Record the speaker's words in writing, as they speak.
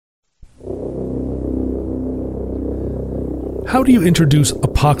How do you introduce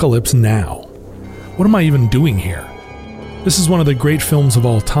Apocalypse Now? What am I even doing here? This is one of the great films of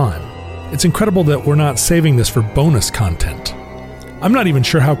all time. It's incredible that we're not saving this for bonus content. I'm not even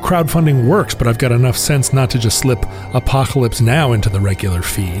sure how crowdfunding works, but I've got enough sense not to just slip Apocalypse Now into the regular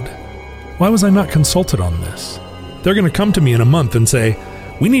feed. Why was I not consulted on this? They're going to come to me in a month and say,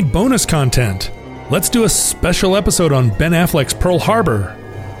 "We need bonus content. Let's do a special episode on Ben Affleck's Pearl Harbor."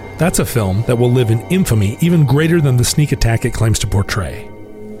 That's a film that will live in infamy even greater than the sneak attack it claims to portray.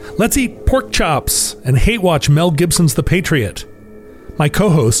 Let's eat pork chops and hate watch Mel Gibson's The Patriot. My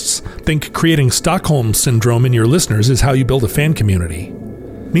co-hosts think creating Stockholm Syndrome in your listeners is how you build a fan community.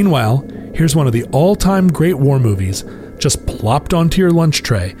 Meanwhile, here's one of the all-time great war movies just plopped onto your lunch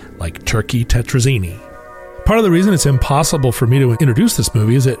tray like turkey tetrazzini. Part of the reason it's impossible for me to introduce this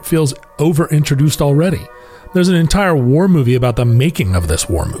movie is it feels over-introduced already. There's an entire war movie about the making of this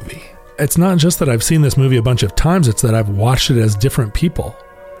war movie. It's not just that I've seen this movie a bunch of times, it's that I've watched it as different people.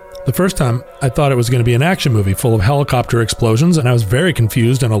 The first time, I thought it was going to be an action movie full of helicopter explosions, and I was very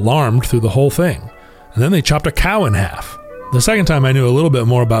confused and alarmed through the whole thing. And then they chopped a cow in half. The second time, I knew a little bit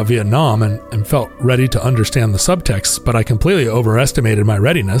more about Vietnam and felt ready to understand the subtext, but I completely overestimated my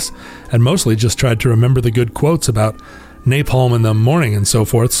readiness and mostly just tried to remember the good quotes about napalm in the morning and so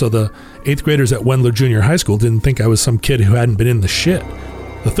forth, so the 8th graders at Wendler Junior High School didn't think I was some kid who hadn't been in the shit.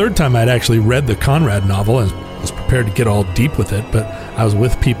 The third time, I'd actually read the Conrad novel and was prepared to get all deep with it, but I was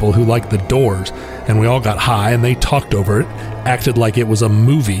with people who liked The Doors, and we all got high, and they talked over it, acted like it was a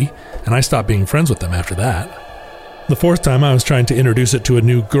movie, and I stopped being friends with them after that. The fourth time, I was trying to introduce it to a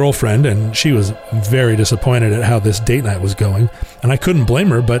new girlfriend, and she was very disappointed at how this date night was going, and I couldn't blame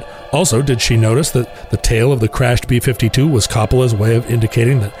her, but also did she notice that the tail of the crashed B-52 was Coppola's way of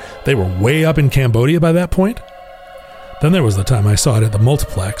indicating that they were way up in Cambodia by that point? Then there was the time I saw it at the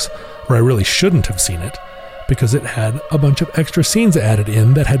multiplex, where I really shouldn't have seen it, because it had a bunch of extra scenes added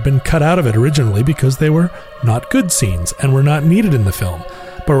in that had been cut out of it originally because they were not good scenes and were not needed in the film,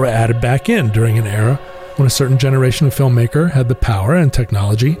 but were added back in during an era when a certain generation of filmmaker had the power and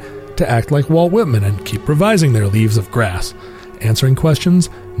technology to act like Walt Whitman and keep revising their leaves of grass, answering questions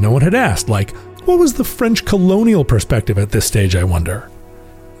no one had asked, like, what was the French colonial perspective at this stage, I wonder?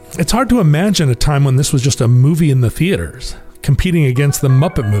 It's hard to imagine a time when this was just a movie in the theaters, competing against the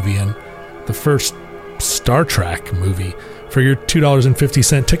Muppet movie and the first Star Trek movie for your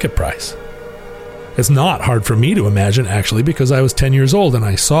 $2.50 ticket price. It's not hard for me to imagine, actually, because I was 10 years old and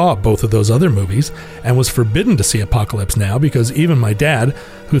I saw both of those other movies and was forbidden to see Apocalypse Now because even my dad,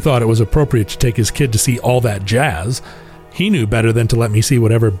 who thought it was appropriate to take his kid to see All That Jazz, he knew better than to let me see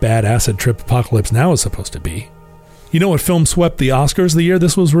whatever bad acid trip Apocalypse Now is supposed to be. You know what film swept the Oscars the year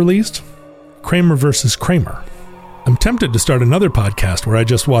this was released? Kramer vs. Kramer. I'm tempted to start another podcast where I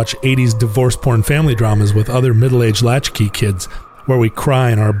just watch 80s divorce porn family dramas with other middle-aged latchkey kids where we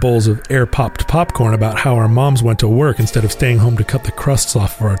cry in our bowls of air-popped popcorn about how our moms went to work instead of staying home to cut the crusts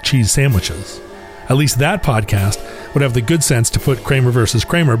off of our cheese sandwiches. At least that podcast would have the good sense to put Kramer vs.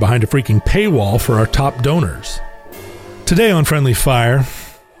 Kramer behind a freaking paywall for our top donors. Today on Friendly Fire,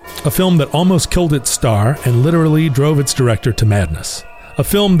 a film that almost killed its star and literally drove its director to madness. A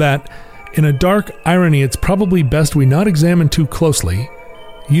film that, in a dark irony it's probably best we not examine too closely,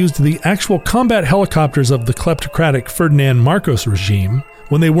 used the actual combat helicopters of the kleptocratic Ferdinand Marcos regime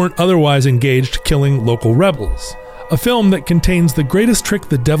when they weren't otherwise engaged killing local rebels. A film that contains the greatest trick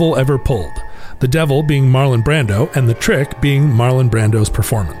the devil ever pulled, the devil being Marlon Brando and the trick being Marlon Brando's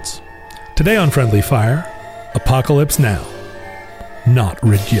performance. Today on Friendly Fire, Apocalypse Now. Not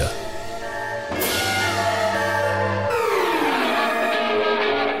Ridya.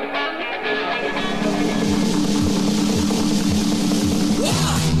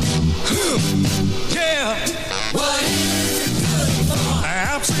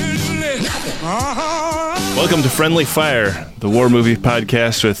 Welcome to Friendly Fire, the war movie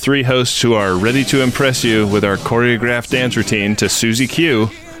podcast with three hosts who are ready to impress you with our choreographed dance routine to Susie Q.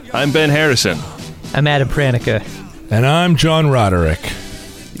 I'm Ben Harrison. I'm Adam Pranica. And I'm John Roderick.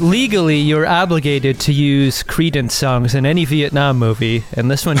 Legally, you're obligated to use Creedence songs in any Vietnam movie, and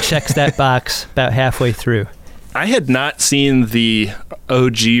this one checks that box about halfway through. I had not seen the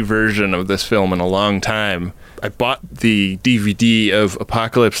OG version of this film in a long time. I bought the DVD of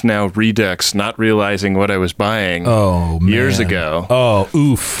Apocalypse Now Redux, not realizing what I was buying years ago. Oh,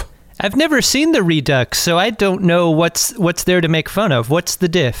 oof. I've never seen the Redux, so I don't know what's there to make fun of. What's the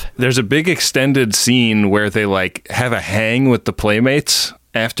diff? There's a big extended scene where they have a hang with the Playmates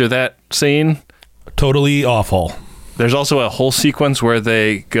after that scene. Totally awful. There's also a whole sequence where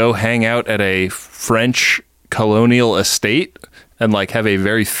they go hang out at a French colonial estate and have a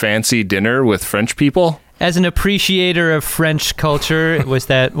very fancy dinner with French people. As an appreciator of French culture, was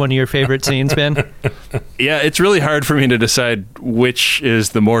that one of your favorite scenes, Ben? Yeah, it's really hard for me to decide which is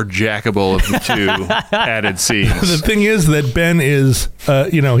the more jackable of the two added scenes. The thing is that Ben is,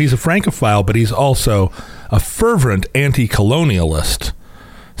 he's a Francophile, but he's also a fervent anti-colonialist.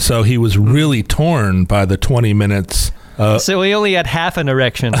 So he was really torn by the 20 minutes. So he only had half an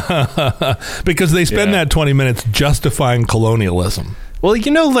erection. Because they spend that 20 minutes justifying colonialism. Well,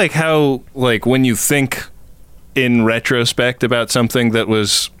 like how, like, when you think in retrospect about something that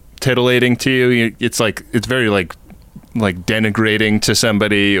was titillating to you, it's very like denigrating to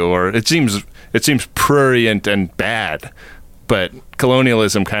somebody, or it seems prurient and bad. But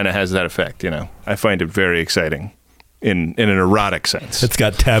colonialism kind of has that effect, I find it very exciting in an erotic sense. It's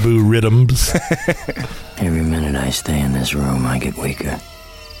got taboo rhythms. Every minute I stay in this room, I get weaker.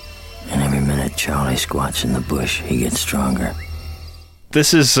 And every minute Charlie squats in the bush, he gets stronger.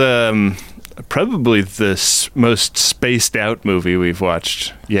 This is probably the most spaced out movie we've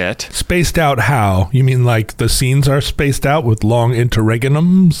watched yet. Spaced out how? You mean like the scenes are spaced out with long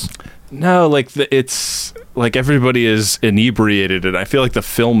interregnums? No, like it's like everybody is inebriated, and I feel like the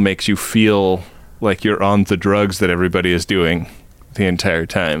film makes you feel like you're on the drugs that everybody is doing the entire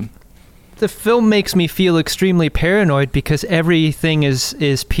time. The film makes me feel extremely paranoid because everything is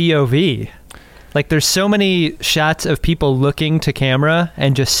POV. Like, there's so many shots of people looking to camera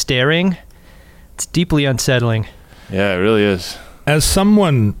and just staring. It's deeply unsettling. Yeah, it really is. As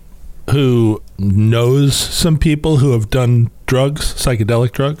someone who knows some people who have done drugs,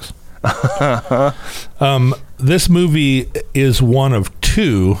 psychedelic drugs, this movie is one of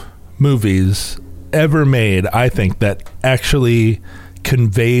two movies ever made, I think, that actually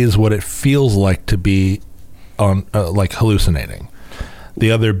conveys what it feels like to be on like hallucinating. The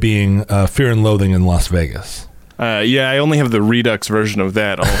other being Fear and Loathing in Las Vegas. I only have the Redux version of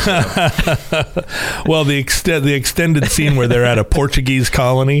that also. Well, the extended scene where they're at a Portuguese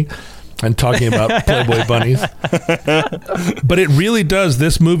colony and talking about Playboy bunnies. But it really does.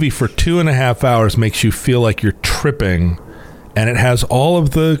 This movie for 2.5 hours makes you feel like you're tripping, and it has all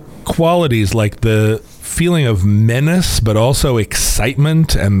of the qualities, like the feeling of menace, but also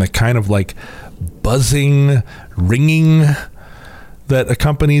excitement and the kind of like buzzing, ringing that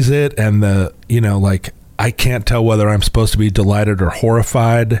accompanies it, and the, like, I can't tell whether I'm supposed to be delighted or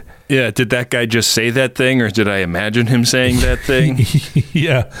horrified. Yeah, did that guy just say that thing, or did I imagine him saying that thing?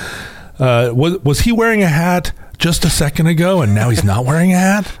 Yeah. Was he wearing a hat just a second ago, and now he's not wearing a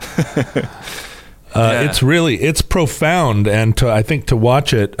hat? It's profound, and I think to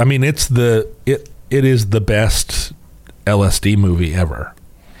watch it, I mean, it is the best LSD movie ever.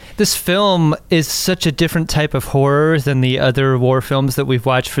 This film is such a different type of horror than the other war films that we've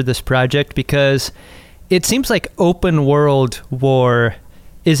watched for this project, because it seems like open world war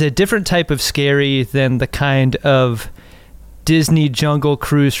is a different type of scary than the kind of Disney Jungle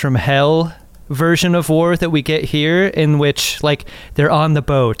Cruise from Hell version of war that we get here, in which, like, they're on the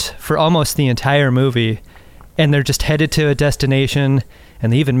boat for almost the entire movie and they're just headed to a destination,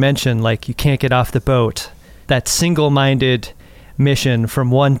 and they even mention, like, you can't get off the boat. That single-minded mission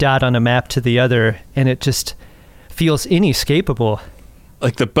from one dot on a map to the other, and it just feels inescapable.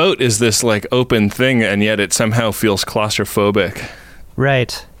 Like, the boat is this, like, open thing, and yet it somehow feels claustrophobic.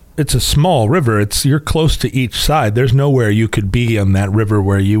 Right. It's a small river. You're close to each side. There's nowhere you could be on that river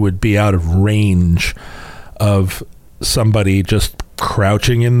where you would be out of range of somebody just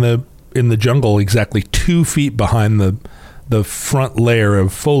crouching in the jungle exactly 2 feet behind the front layer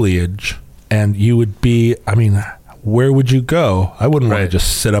of foliage. And you would be, I mean, where would you go? I wouldn't want to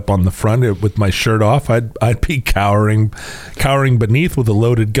just sit up on the front with my shirt off. I'd be cowering beneath with a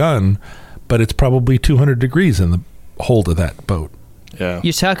loaded gun, but it's probably 200 degrees in the hold of that boat. Yeah.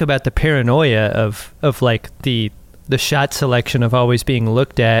 You talk about the paranoia of like the shot selection of always being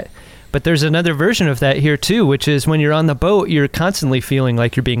looked at, but there's another version of that here too, which is when you're on the boat, you're constantly feeling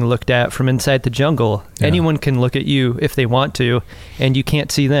like you're being looked at from inside the jungle. Yeah. Anyone can look at you if they want to, and you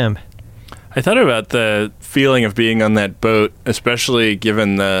can't see them. I thought about the feeling of being on that boat, especially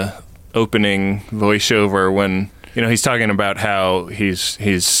given the opening voiceover when, he's talking about how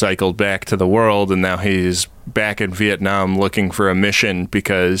he's cycled back to the world, and now he's back in Vietnam looking for a mission,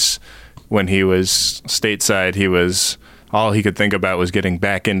 because when he was stateside, all he could think about was getting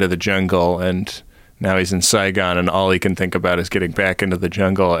back into the jungle, and now he's in Saigon, and all he can think about is getting back into the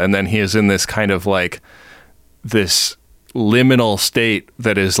jungle. And then he is in this kind of like this liminal state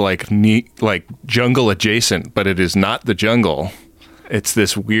that is like jungle adjacent, but it is not the jungle. it's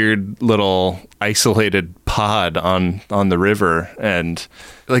this weird little isolated pod on the river, and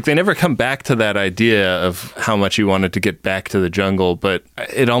like they never come back to that idea of how much he wanted to get back to the jungle. But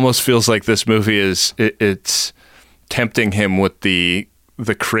it almost feels like this movie it's tempting him with the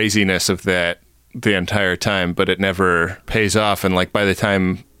craziness of that the entire time, but it never pays off. And like by the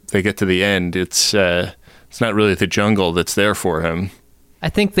time they get to the end, it's not really the jungle that's there for him. I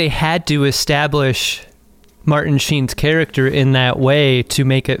think they had to establish Martin Sheen's character in that way to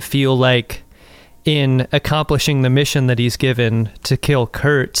make it feel like in accomplishing the mission that he's given to kill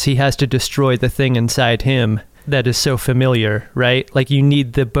Kurtz, he has to destroy the thing inside him that is so familiar, right? Like you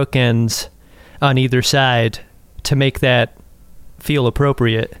need the bookends on either side to make that feel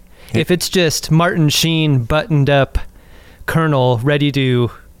appropriate. If it's just Martin Sheen buttoned up colonel ready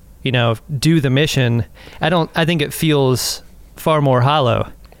to, do the mission, I think it feels far more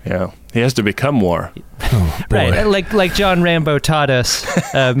hollow. Yeah. He has to become war. Oh, right. Like John Rambo taught us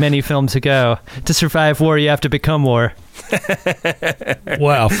many films ago. To survive war, you have to become war.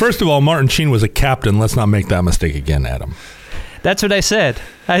 Wow. First of all, Martin Sheen was a captain. Let's not make that mistake again, Adam. That's what I said.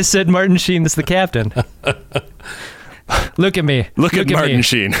 I said Martin Sheen is the captain. Look at me. Look at Martin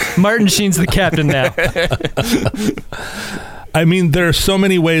Sheen. Martin Sheen's the captain now. I mean, there are so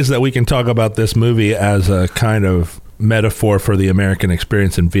many ways that we can talk about this movie as a kind of metaphor for the American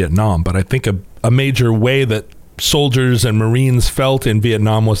experience in Vietnam, but I think a major way that soldiers and Marines felt in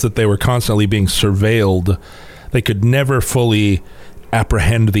Vietnam was that they were constantly being surveilled. They could never fully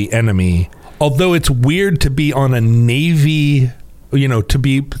apprehend the enemy. Although it's weird to be on a Navy,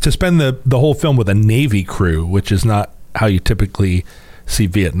 to spend the whole film with a Navy crew, which is not how you typically see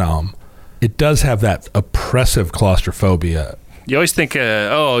Vietnam. It does have that oppressive claustrophobia. You always think,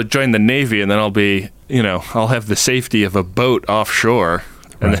 I'll join the Navy and then I'll have the safety of a boat offshore.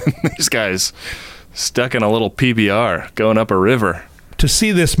 And then these guys stuck in a little PBR going up a river. To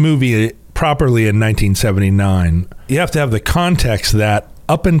see this movie properly in 1979, you have to have the context that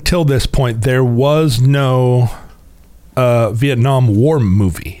up until this point, there was no Vietnam War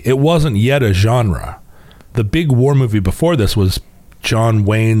movie. It wasn't yet a genre. The big war movie before this was John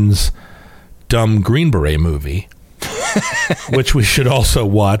Wayne's dumb Green Beret movie, which we should also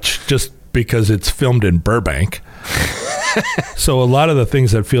watch just because it's filmed in Burbank. So a lot of the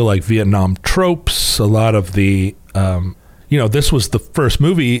things that feel like Vietnam tropes, a lot of the, this was the first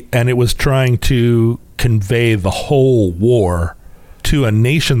movie and it was trying to convey the whole war to a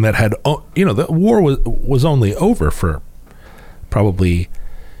nation that had, the war was only over for probably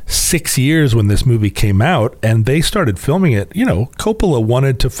 6 years when this movie came out, and they started filming it. Coppola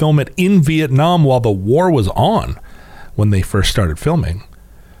wanted to film it in Vietnam while the war was on when they first started filming.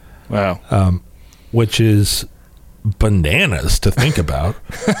 Wow. Which is bananas to think about.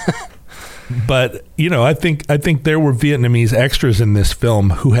 But, I think there were Vietnamese extras in this film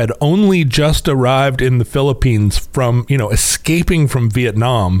who had only just arrived in the Philippines from, escaping from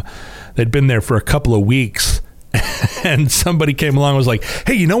Vietnam. They'd been there for a couple of weeks. And somebody came along and was like,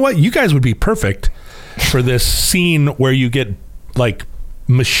 hey, you know what? You guys would be perfect for this scene where you get,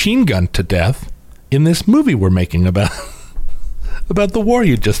 machine gunned to death in this movie we're making about the war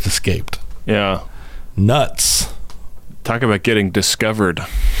you just escaped. Yeah. Nuts. Talk about getting discovered.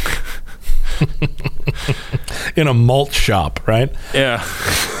 In a malt shop, right? Yeah.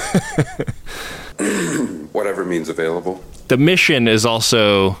 Whatever means available. The mission is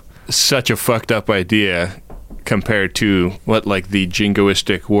also such a fucked up idea compared to what the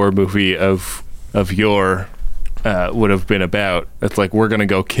jingoistic war movie of yore would have been about. It's we're going to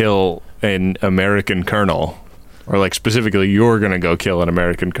go kill an American colonel, or specifically you're going to go kill an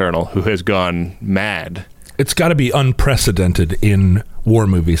American colonel who has gone mad. It's got to be unprecedented in war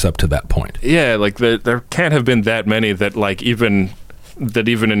movies up to that point. Yeah, there can't have been that many that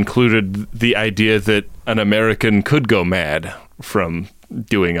even included the idea that an American could go mad from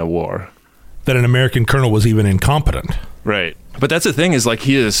doing a war. That an American colonel was even incompetent. Right. But that's the thing is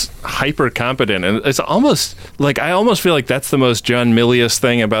he is hyper competent, and it's almost I almost feel like that's the most John Milius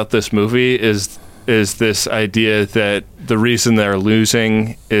thing about this movie is this idea that the reason they're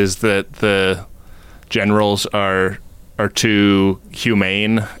losing is that the generals are too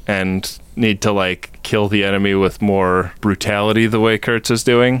humane and need to kill the enemy with more brutality the way Kurtz is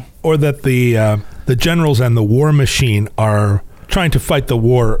doing, or that the generals and the war machine are trying to fight the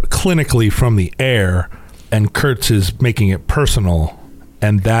war clinically from the air, and Kurtz is making it personal,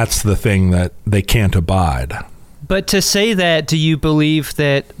 and that's the thing that they can't abide. But to say that, do you believe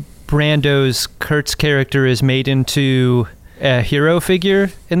that Brando's Kurtz character is made into a hero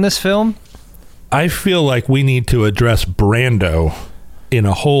figure in this film? I feel like we need to address Brando in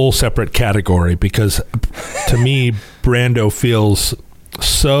a whole separate category because to me, Brando feels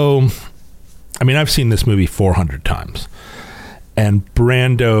so... I mean, I've seen this movie 400 times. And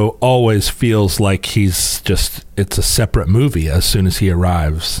Brando always feels like it's a separate movie as soon as he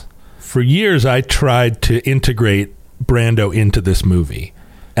arrives. For years, I tried to integrate Brando into this movie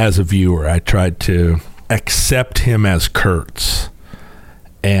as a viewer. I tried to accept him as Kurtz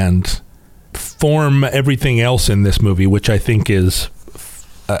and form everything else in this movie, which I think is,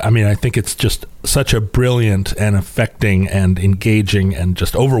 I think it's just such a brilliant and affecting and engaging and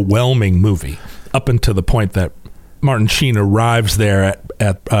just overwhelming movie up until the point that Martin Sheen arrives there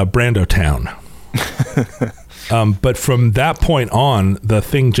at Brando Town. But from that point on, the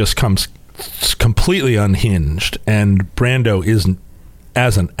thing just comes completely unhinged, and Brando isn't,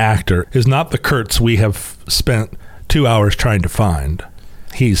 as an actor, is not the Kurtz we have spent 2 hours trying to find.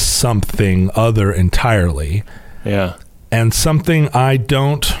 He's something other entirely. Yeah. And something I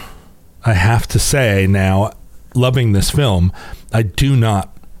have to say now, loving this film, I do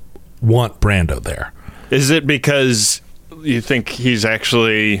not want Brando there. Is it because you think he's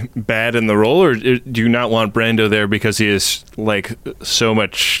actually bad in the role, or do you not want Brando there because he is like so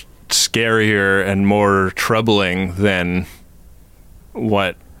much scarier and more troubling than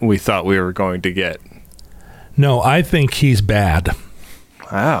what we thought we were going to get? No, I think he's bad.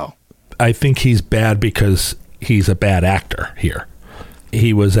 Wow. I think he's bad because he's a bad actor here.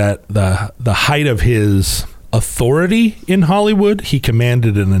 He was at the height of his authority in Hollywood. He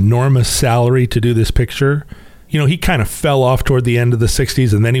commanded an enormous salary to do this picture. You know, he kind of fell off toward the end of the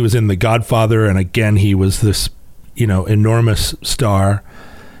 60s, and then he was in The Godfather, and again, he was this, enormous star.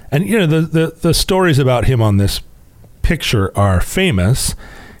 And, the stories about him on this picture are famous.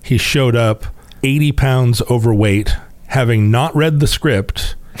 He showed up 80 pounds overweight, having not read the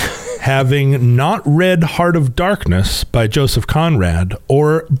script, having not read Heart of Darkness by Joseph Conrad,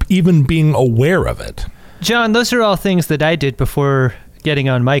 or even being aware of it. John, those are all things that I did before getting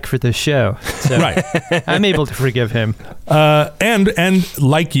on mic for this show. So right. I'm able to forgive him. And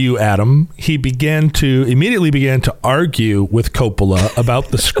like you, Adam, he immediately began to argue with Coppola about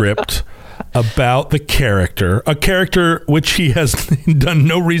the script, about the character, a character which he has done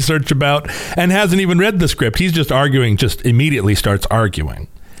no research about and hasn't even read the script. He's just immediately starts arguing.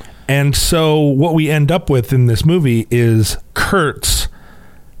 And so what we end up with in this movie is Kurtz,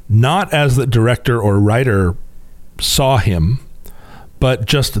 not as the director or writer saw him, but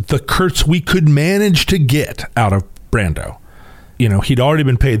just the Kurtz we could manage to get out of Brando. He'd already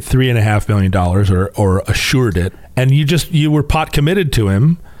been paid $3.5 million or assured it. And you were pot committed to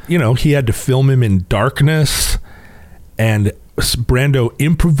him. He had to film him in darkness, and Brando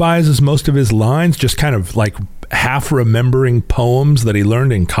improvises most of his lines, just kind of like half remembering poems that he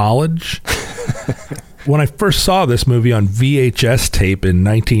learned in college. When I first saw this movie on VHS tape in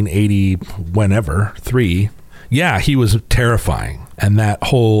 1983, he was terrifying. And that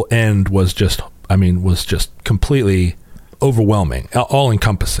whole end was just completely overwhelming,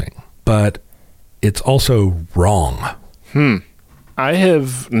 all-encompassing. But it's also wrong. I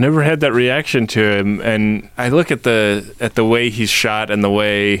have never had that reaction to him, and I look at the way he's shot and the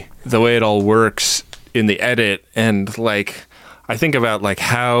way it all works in the edit, and like I think about like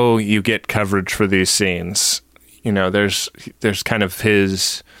how you get coverage for these scenes. There's kind of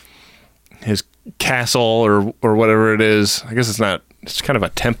his castle or whatever it is. I guess it's kind of a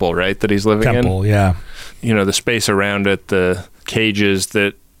temple, right, that he's living in. Temple, yeah. The space around it, the cages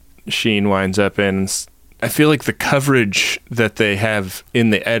that Sheen winds up in. I feel like the coverage that they have in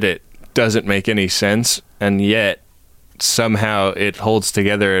the edit doesn't make any sense, and yet somehow it holds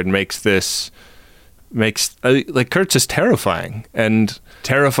together and makes Kurtz is terrifying, and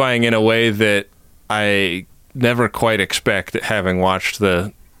terrifying in a way that I never quite expect, having watched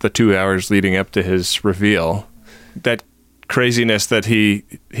the 2 hours leading up to his reveal. That craziness that he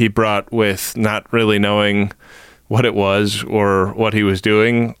brought with not really knowing what it was or what he was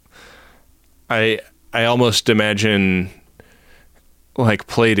doing, I almost imagine like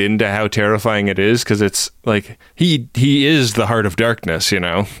played into how terrifying it is, because it's like he is the Heart of Darkness,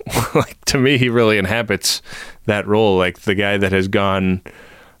 like to me he really inhabits that role, like the guy that has gone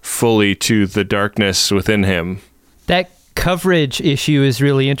fully to the darkness within him. That coverage issue is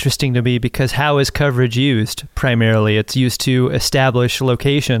really interesting to me, because how is coverage used? Primarily it's used to establish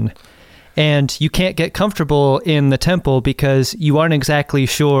location, and you can't get comfortable in the temple because you aren't exactly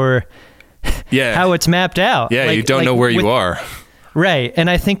sure how it's mapped out. You don't know where you are. Right. And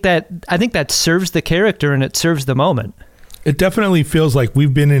I think that serves the character and it serves the moment. It definitely feels like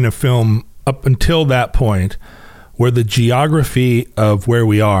we've been in a film up until that point where the geography of where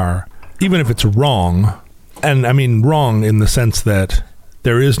we are, even if it's wrong, and I mean wrong in the sense that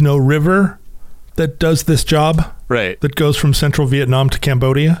there is no river that does this job. Right. That goes from central Vietnam to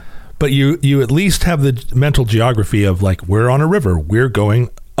Cambodia. But you at least have the mental geography of like, we're on a river, we're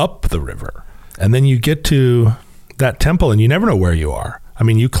going up the river. And then you get to that temple and you never know where you are. I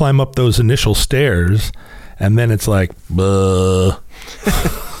mean, you climb up those initial stairs and then it's like,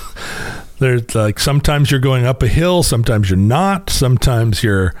 there's like, sometimes you're going up a hill, sometimes you're not, sometimes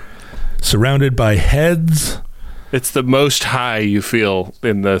you're surrounded by heads. It's the most high you feel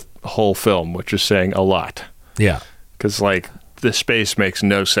in the whole film, which is saying a lot. Yeah. Because, like, the space makes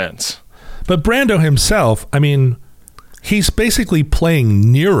no sense. But Brando himself, I mean, he's basically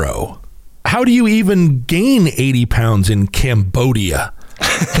playing Nero. How do you even gain 80 pounds in Cambodia?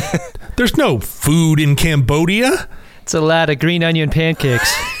 There's no food in Cambodia. It's a lot of green onion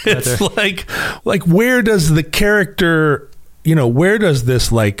pancakes. It's like where does the character, where does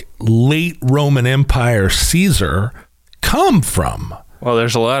this like late Roman Empire Caesar come from? Well,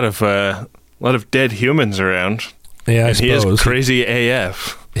 there's a lot of dead humans around. Yeah, I suppose. He is crazy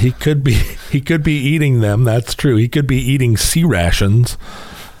AF. He could be eating them. That's true. He could be eating sea rations.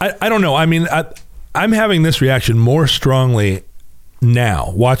 I don't know. I mean, I'm having this reaction more strongly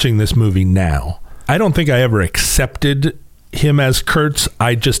now, watching this movie now. I don't think I ever accepted him as Kurtz.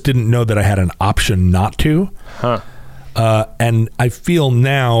 I just didn't know that I had an option not to. Huh. And I feel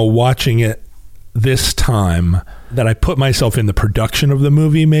now, watching it this time, that I put myself in the production of the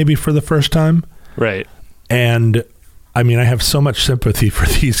movie maybe for the first time. Right. And I mean, I have so much sympathy for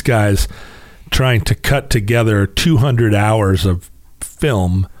these guys trying to cut together 200 hours of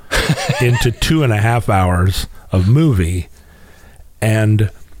film into 2.5 hours of movie. And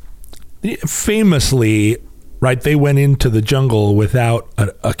famously, right, they went into the jungle without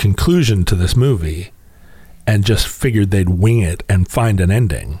a conclusion to this movie and just figured they'd wing it and find an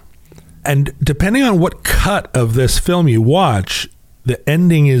ending. And depending on what cut of this film you watch, the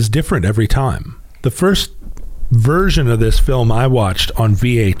ending is different every time. The first version of this film I watched on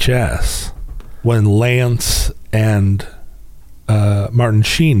VHS, when Lance and Martin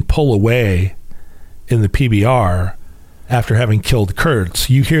Sheen pull away in the PBR after having killed Kurtz,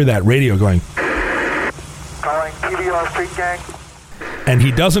 you hear that radio going, calling PBR Street Gang. And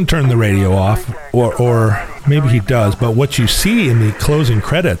he doesn't turn the radio off, or maybe he does, but what you see in the closing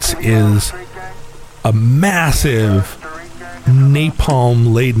credits is a massive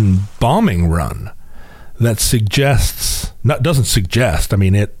napalm-laden bombing run that doesn't suggest, I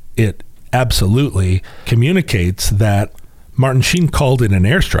mean, it absolutely communicates that Martin Sheen called it an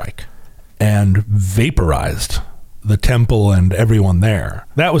airstrike and vaporized the temple and everyone there.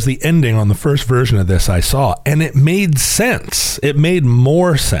 That was the ending on the first version of this I saw, and it made sense. It made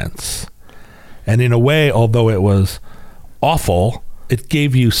more sense. And in a way, although it was awful, it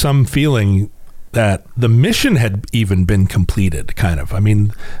gave you some feeling that the mission had even been completed, kind of. I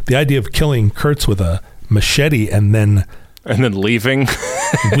mean, the idea of killing Kurtz with a machete and then leaving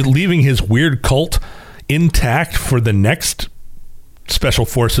leaving his weird cult intact for the next special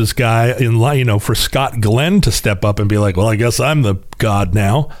forces guy in line, for Scott Glenn to step up and be like, well, I guess I'm the god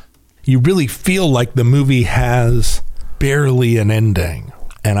now. You really feel like the movie has barely an ending.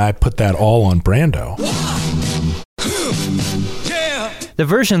 And I put that all on Brando. The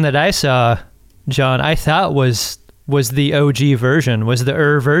version that I saw, John, I thought was the OG version, was the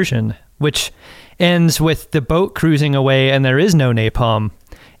version, which ends with the boat cruising away and there is no napalm.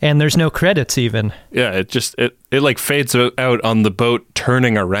 And there's no credits even. Yeah, it like fades out on the boat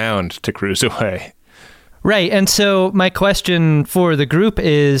turning around to cruise away. Right, and so my question for the group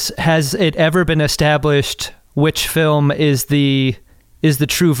is, has it ever been established which film is the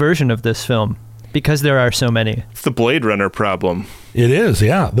true version of this film? Because there are so many. It's the Blade Runner problem. It is,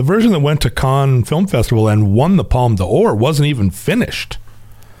 yeah. The version that went to Cannes Film Festival and won the Palme d'Or wasn't even finished.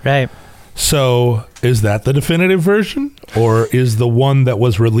 Right. So is that the definitive version? Or is the one that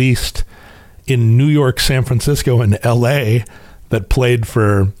was released in New York, San Francisco, and LA that played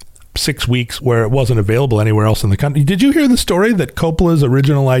for 6 weeks where it wasn't available anywhere else in the country? Did you hear the story that Coppola's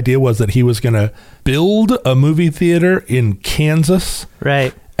original idea was that he was going to build a movie theater in Kansas?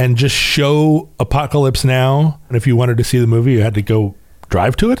 Right. And just show Apocalypse Now? And if you wanted to see the movie, you had to go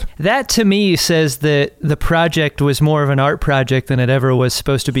drive to it? That to me says that the project was more of an art project than it ever was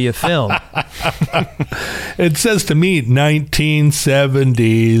supposed to be a film. It says to me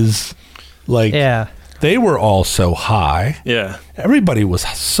 1970s. Like, yeah. They were all so high. Yeah. Everybody was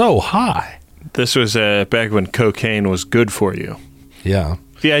so high. This was back when cocaine was good for you. Yeah.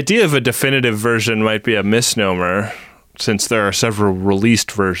 The idea of a definitive version might be a misnomer, since there are several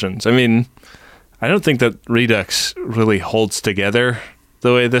released versions. I mean, I don't think that Redux really holds together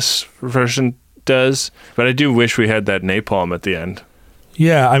the way this version does, but I do wish we had that napalm at the end.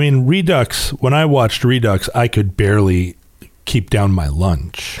 Yeah, I mean, Redux, when I watched Redux, I could barely keep down my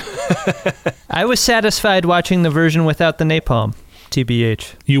lunch. I was satisfied watching the version without the napalm,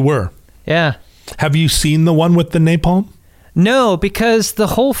 TBH. You were? Yeah. Have you seen the one with the napalm? No, because the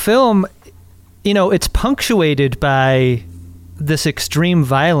whole film, it's punctuated by this extreme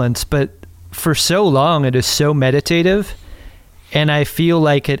violence, but for so long it is so meditative, and I feel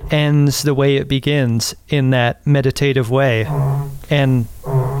like it ends the way it begins, in that meditative way. And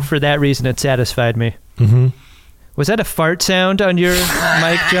for that reason, it satisfied me. Mm-hmm. Was that a fart sound on your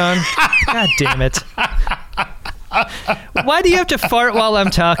mic, John? God damn it. Why do you have to fart while I'm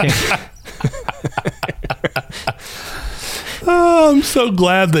talking? Oh, I'm so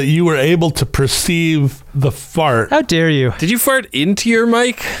glad that you were able to perceive the fart. How dare you? Did you fart into your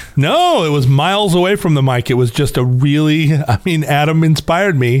mic? No, it was miles away from the mic. It was just Adam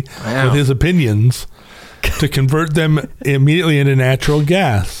inspired me with his opinions to convert them immediately into natural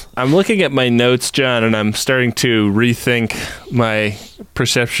gas. I'm looking at my notes, John, and I'm starting to rethink my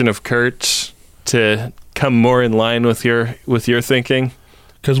perception of Kurtz to come more in line with your thinking.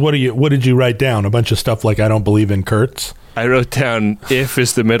 Because what did you write down? A bunch of stuff like, I don't believe in Kurtz? I wrote down, if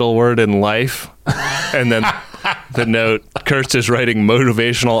is the middle word in life, and then the note, Kurtz is writing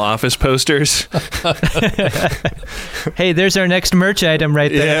motivational office posters. Hey, there's our next merch item right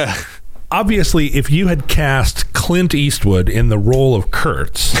there. Yeah. Obviously, if you had cast Clint Eastwood in the role of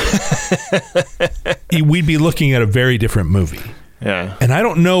Kurtz, we'd be looking at a very different movie. Yeah. And I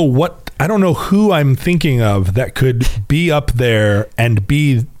don't know who I'm thinking of that could be up there and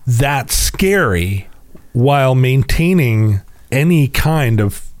be that scary while maintaining any kind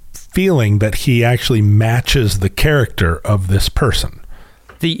of feeling that he actually matches the character of this person.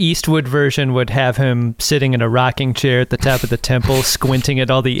 The Eastwood version would have him sitting in a rocking chair at the top of the temple, squinting at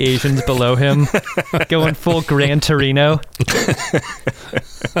all the Asians below him, going full Gran Torino.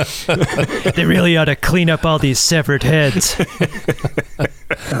 They really ought to clean up all these severed heads.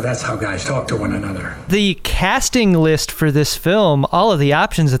 Now that's how guys talk to one another. The casting list for this film, all of the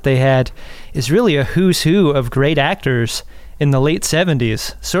options that they had, is really a who's who of great actors in the late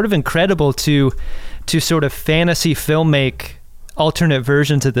 70s. Sort of incredible to sort of fantasy filmmake alternate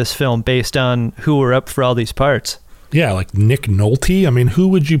versions of this film based on who were up for all these parts. Yeah, like Nick Nolte. I mean, who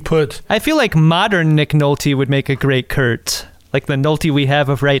would you put? I feel like modern Nick Nolte would make a great Kurtz. Like the Nolte we have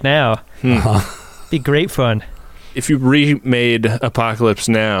of right now. Be great fun. If you remade Apocalypse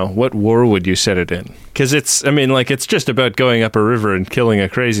Now, what war would you set it in? Because it's just about going up a river and killing a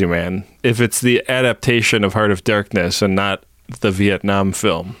crazy man. If it's the adaptation of Heart of Darkness and not the Vietnam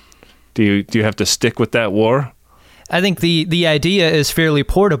film, do you have to stick with that war? I think the idea is fairly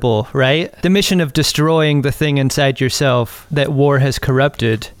portable, right? The mission of destroying the thing inside yourself that war has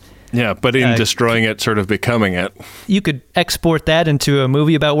corrupted. Yeah, but in destroying it, sort of becoming it. You could export that into a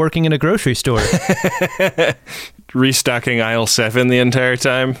movie about working in a grocery store. Restocking aisle 7 the entire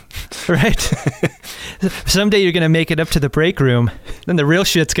time. Right. Someday you're going to make it up to the break room. Then the real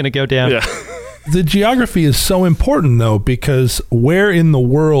shit's going to go down. Yeah. The geography is so important, though, because where in the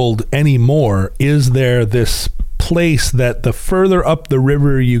world anymore is there this place that the further up the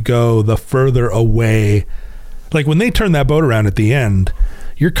river you go, the further away? Like when they turn that boat around at the end,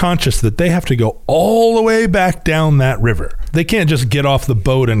 you're conscious that they have to go all the way back down that river. They can't just get off the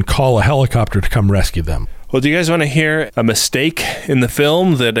boat and call a helicopter to come rescue them. Well, do you guys want to hear a mistake in the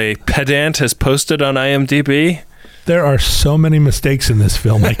film that a pedant has posted on IMDb? There are so many mistakes in this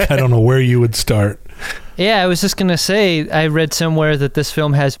film. I don't know where you would start. Yeah, I was just going to say, I read somewhere that this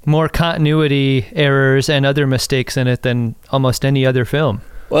film has more continuity errors and other mistakes in it than almost any other film.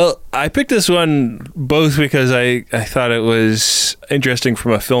 Well, I picked this one both because I thought it was interesting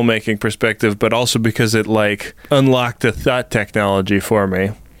from a filmmaking perspective, but also because it unlocked a thought technology for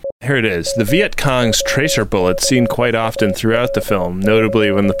me. Here it is. The Viet Cong's tracer bullets, seen quite often throughout the film,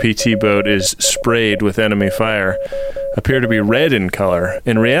 notably when the PT boat is sprayed with enemy fire, appear to be red in color.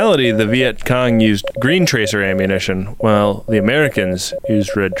 In reality, the Viet Cong used green tracer ammunition, while the Americans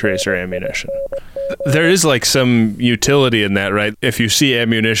used red tracer ammunition. There is some utility in that, right? If you see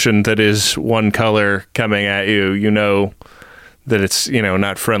ammunition that is one color coming at you, you know that it's,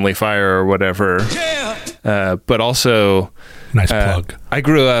 not friendly fire or whatever. Yeah. But also... Nice plug. I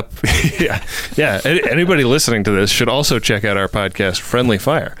grew up... Yeah. Anybody listening to this should also check out our podcast, Friendly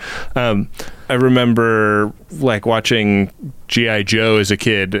Fire. I remember watching G.I. Joe as a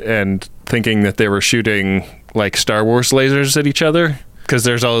kid and thinking that they were shooting Star Wars lasers at each other. Because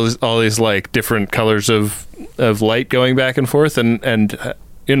there's all these different colors of light going back and forth, and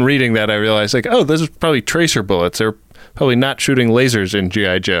in reading that I realized those are probably tracer bullets. They're probably not shooting lasers in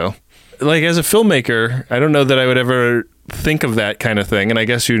G.I. Joe. like as a filmmaker, I don't know that I would ever think of that kind of thing. And I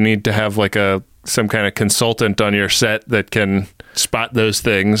guess you need to have like some kind of consultant on your set that can spot those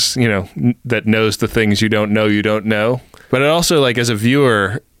things, you know, that knows the things you don't know. But it also, like, as a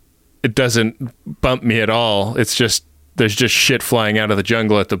viewer, it doesn't bump me at all. It's just, there's just shit flying out of the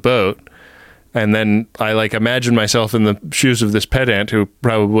jungle at the boat. And then I like imagine myself in the shoes of this pedant who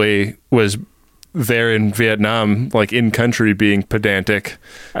probably was there in Vietnam, like in country, being pedantic,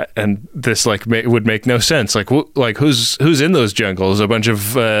 and this like would make no sense. Like, who's in those jungles? A bunch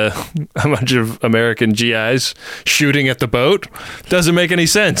of American GIs shooting at the boat? Doesn't make any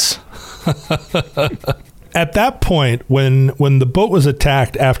sense. At that point, when the boat was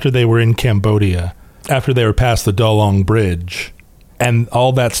attacked after they were in Cambodia, after they were past the Do Long Bridge, and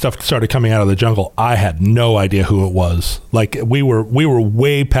all that stuff started coming out of the jungle, I had no idea who it was. Like, we were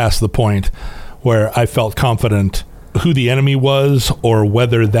way past the point where I felt confident who the enemy was, or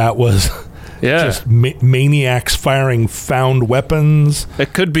whether that was just maniacs firing found weapons.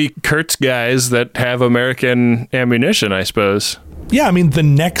 It could be Kurt's guys that have American ammunition, I suppose. Yeah, I mean, the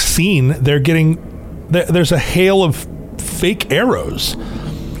next scene, there's a hail of fake arrows.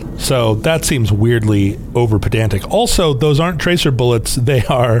 So that seems weirdly over pedantic. Also, those aren't tracer bullets. They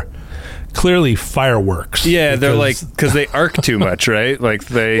are clearly fireworks. Yeah, they're like, because they arc too much, right? Like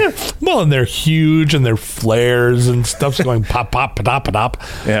they... Yeah. Well, and they're huge, and they're flares, and stuff's going pop, pop, pop, pop.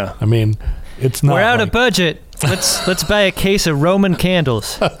 Yeah. I mean, it's not... We're out of budget. Let's buy a case of Roman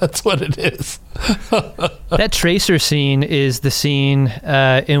candles. That's what it is. That tracer scene is the scene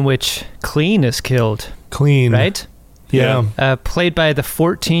in which Clean is killed. Clean. Right? Yeah. Played by the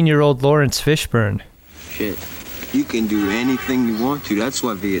 14-year-old Lawrence Fishburne. Shit. You can do anything you want to. That's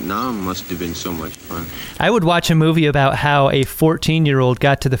why Vietnam must have been so much fun. I would watch a movie about how a 14-year-old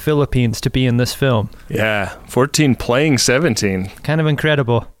got to the Philippines to be in this film. Yeah, 14 playing 17. Kind of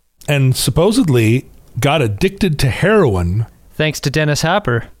incredible. And supposedly got addicted to heroin. Thanks to Dennis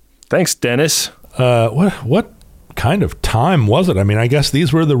Hopper. Thanks, Dennis. What kind of time was it? I mean, I guess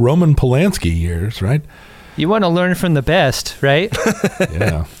these were the Roman Polanski years, right? You want to learn from the best, right?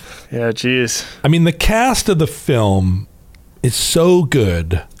 Yeah. Yeah, geez. I mean, the cast of the film is so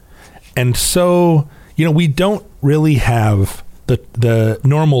good, and so, you know, we don't really have the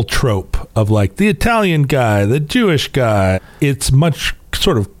normal trope of like the Italian guy, the Jewish guy. It's much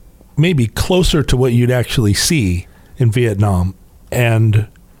sort of maybe closer to what you'd actually see in Vietnam, and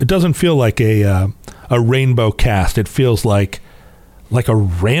it doesn't feel like a rainbow cast. It feels like a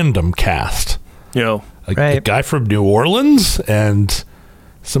random cast. You know, a guy from New Orleans and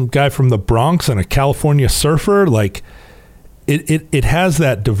some guy from the Bronx and a California surfer. Like it has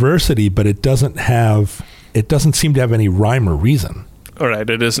that diversity, but it doesn't seem to have any rhyme or reason. All right,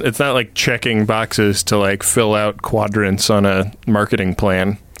 it's not like checking boxes to like fill out quadrants on a marketing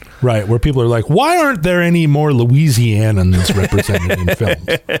plan. Right, where people are like, why aren't there any more Louisianans represented in films?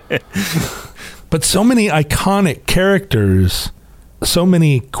 But so many iconic characters, so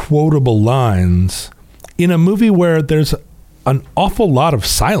many quotable lines in a movie where there's an awful lot of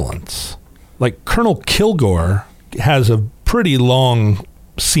silence. Like Colonel Kilgore has a pretty long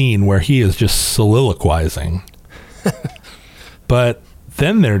scene where he is just soliloquizing. But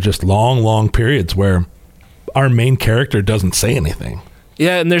then there are just long periods where our main character doesn't say anything.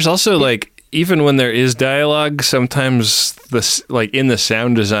 Yeah, and there's also like, even when there is dialogue, sometimes in the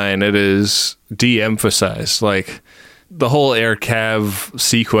sound design, it is de-emphasized. Like the whole air cav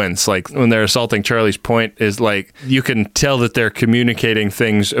sequence, like when they're assaulting Charlie's Point, is like, you can tell that they're communicating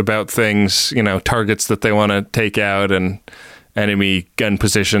things about things, you know, targets that they want to take out and enemy gun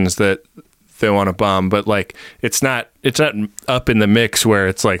positions that they want to bomb. But like, it's not up in the mix where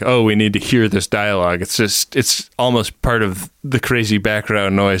it's like, oh, we need to hear this dialogue. It's almost part of the crazy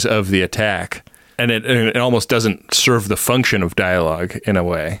background noise of the attack. And it almost doesn't serve the function of dialogue in a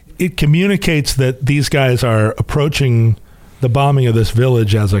way. It communicates that these guys are approaching the bombing of this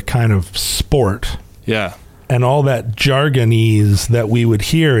village as a kind of sport. Yeah. And all that jargonese that we would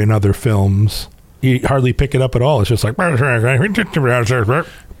hear in other films, you hardly pick it up at all. It's just like...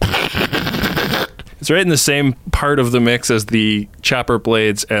 It's right in the same part of the mix as the chopper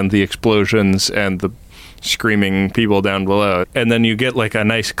blades and the explosions and the screaming people down below. And then you get like a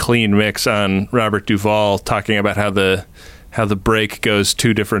nice clean mix on Robert Duvall talking about how the break goes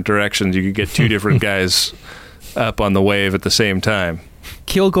two different directions. You could get two different guys up on the wave at the same time.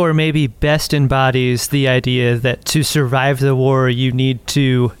 Kilgore maybe best embodies the idea that to survive the war, you need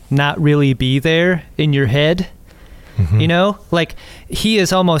to not really be there in your head. Mm-hmm. You know, like he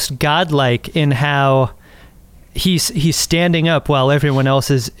is almost godlike in how he's standing up while everyone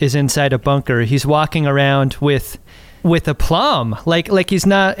else is inside a bunker. He's walking around with with aplomb, like he's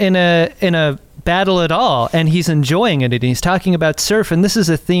not in a battle at all, and he's enjoying it, and he's talking about surf, and this is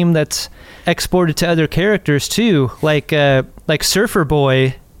a theme that's exported to other characters too, like Surfer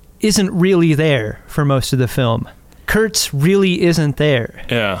Boy isn't really there for most of the film. Kurtz really isn't there.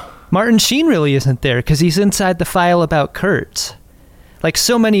 Yeah. Martin Sheen really isn't there because he's inside the file about Kurtz. Like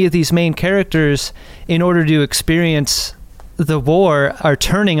so many of these main characters, in order to experience the war, are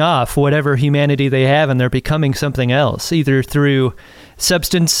turning off whatever humanity they have, and they're becoming something else, either through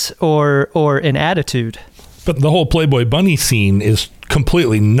substance or an attitude. But the whole Playboy Bunny scene is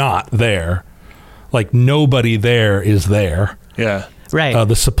completely not there. Like, nobody there is there. Yeah. Right.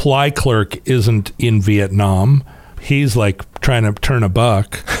 The supply clerk isn't in Vietnam. He's like trying to turn a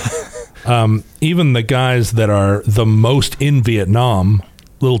buck. Even the guys that are the most in Vietnam,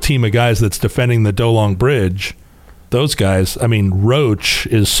 little team of guys that's defending the Do Long Bridge, those guys, I mean, Roach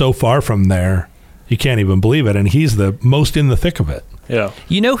is so far from there, you can't even believe it, and he's the most in the thick of it. Yeah.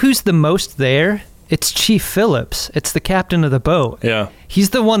 You know who's the most there? It's Chief Phillips. It's the captain of the boat. Yeah.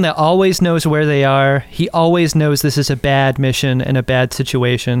 He's the one that always knows where they are. He always knows this is a bad mission and a bad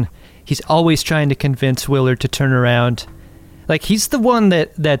situation. He's always trying to convince Willard to turn around. Like, he's the one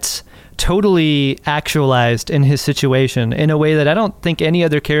that's totally actualized in his situation in a way that I don't think any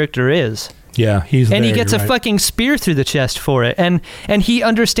other character is. Yeah, he's and there, he gets a right. fucking spear through the chest for it. And he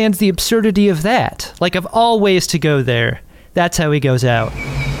understands the absurdity of that. Like, of all ways to go there, that's how he goes out.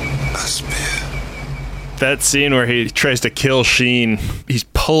 A spear. That scene where he tries to kill Sheen, he's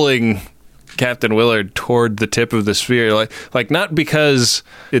pulling Captain Willard toward the tip of the sphere, like not because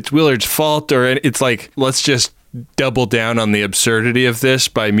it's Willard's fault, or it's like, let's just double down on the absurdity of this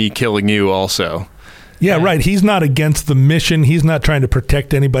by me killing you also. Yeah, right. He's not against the mission. He's not trying to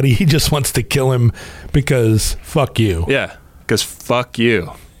protect anybody. He just wants to kill him because fuck you. Yeah, because fuck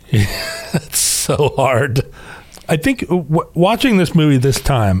you. It's so hard. I think watching this movie this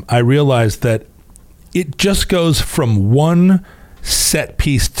time, I realized that it just goes from one set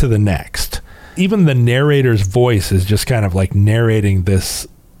piece to the next. Even the narrator's voice is just kind of like narrating this.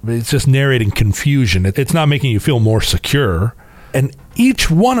 It's just narrating confusion. It's not making you feel more secure. And each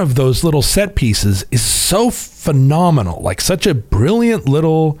one of those little set pieces is so phenomenal, like such a brilliant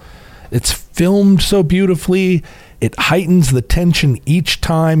little, it's filmed so beautifully. It heightens the tension each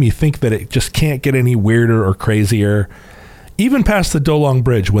time. You think that it just can't get any weirder or crazier. Even past the Do Long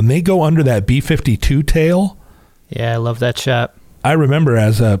Bridge, when they go under that B-52 tail. Yeah, I love that shot. I remember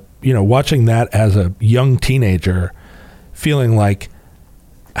watching that as a young teenager, feeling like,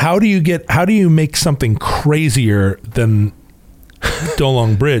 how do you make something crazier than Do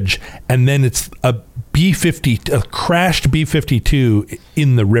Long Bridge? And then it's a crashed B-52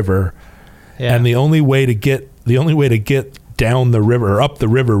 in the river. Yeah. And the only way to get down the river, or up the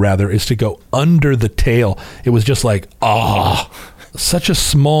river rather, is to go under the tail. It was just like, such a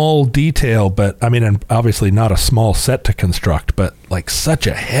small detail, but I mean, and obviously not a small set to construct, but like such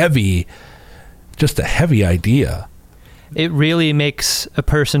a heavy idea. It really makes a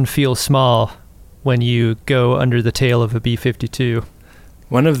person feel small when you go under the tail of a B-52.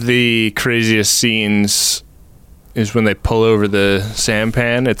 One of the craziest scenes is when they pull over the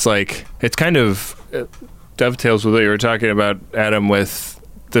sampan. It's like, it's kind of dovetails with what you were talking about, Adam, with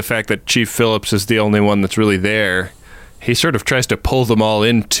the fact that Chief Phillips is the only one that's really there. He sort of tries to pull them all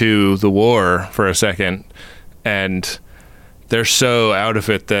into the war for a second, and they're so out of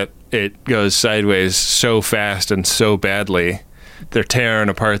it that it goes sideways so fast and so badly. They're tearing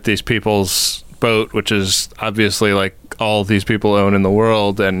apart these people's boat, which is obviously like all these people own in the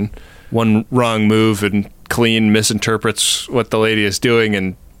world, and one wrong move and Clean misinterprets what the lady is doing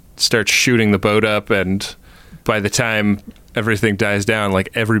and starts shooting the boat up, and by the time everything dies down, like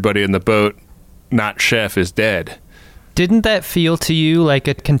everybody in the boat, not Chef, is dead. Didn't that feel to you like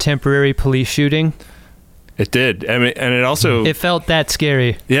a contemporary police shooting? It did. I mean, and it felt that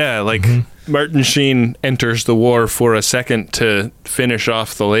scary. Yeah, like Martin Sheen enters the war for a second to finish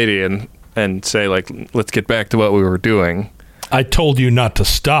off the lady and say, like, let's get back to what we were doing. I told you not to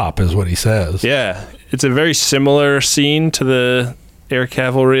stop, is what he says. Yeah. It's a very similar scene to the air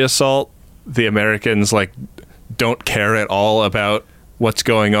cavalry assault. The Americans, like, don't care at all about what's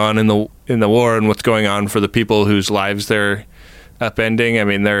going on in the war and what's going on for the people whose lives they're upending. I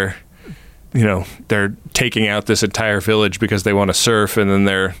mean, they're taking out this entire village because they want to surf, and then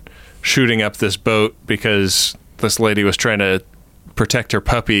they're shooting up this boat because this lady was trying to protect her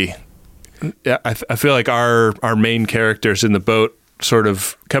puppy. I feel like our main characters in the boat sort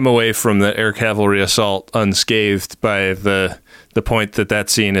of come away from the air cavalry assault unscathed by the point that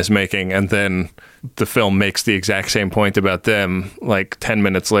scene is making, and then the film makes the exact same point about them like 10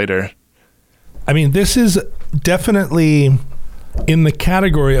 minutes later. I mean, this is definitely in the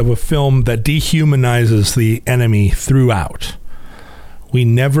category of a film that dehumanizes the enemy throughout. We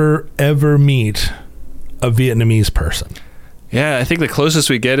never, ever meet a Vietnamese person. Yeah, I think the closest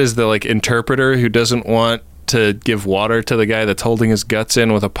we get is the interpreter who doesn't want to give water to the guy that's holding his guts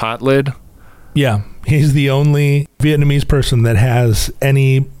in with a pot lid. Yeah, he's the only Vietnamese person that has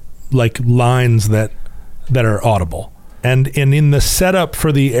any lines that are audible. And in the setup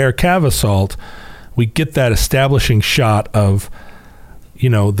for the air cav assault, we get that establishing shot of,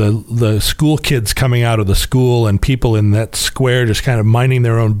 the school kids coming out of the school and people in that square just kind of minding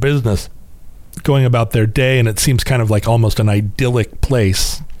their own business, going about their day, and it seems kind of like almost an idyllic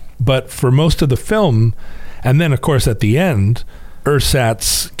place. But for most of the film, and then of course at the end,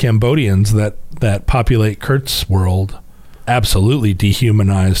 ersatz Cambodians that populate Kurt's world absolutely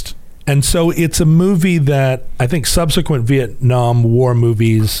dehumanized. And so it's a movie that I think subsequent Vietnam War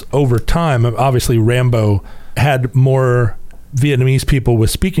movies over time, obviously Rambo had more Vietnamese people with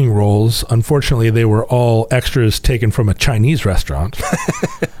speaking roles. Unfortunately, they were all extras taken from a Chinese restaurant.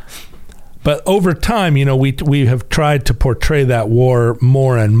 But over time, we have tried to portray that war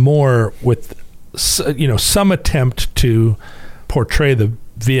more and more with, some attempt to portray the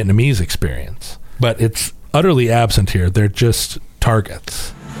Vietnamese experience. But it's utterly absent here. They're just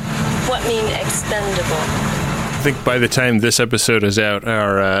targets. What mean expendable? I think by the time this episode is out,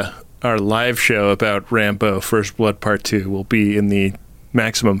 our live show about Rambo First Blood Part 2 will be in the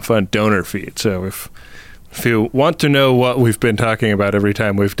Maximum Fun donor feed. So if you want to know what we've been talking about every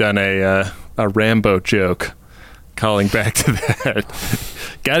time we've done a Rambo joke, calling back to that,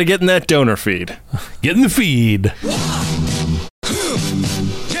 got to get in that donor feed. Get in the feed.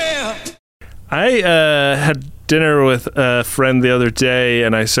 I had dinner with a friend the other day,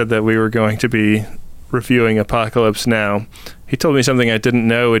 and I said that we were going to be reviewing Apocalypse Now. He told me something I didn't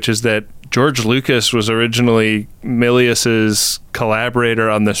know, which is that George Lucas was originally Milius's collaborator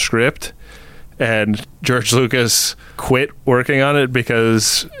on the script, and George Lucas quit working on it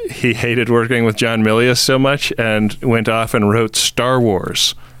because he hated working with John Milius so much and went off and wrote Star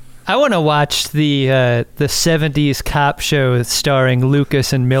Wars. I want to watch the 70s cop show starring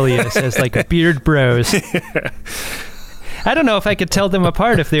Lucas and Milius as beard bros. Yeah. I don't know if I could tell them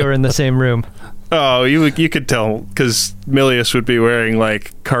apart if they were in the same room. Oh, you could tell, because Milius would be wearing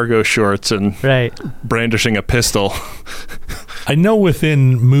cargo shorts and brandishing a pistol. I know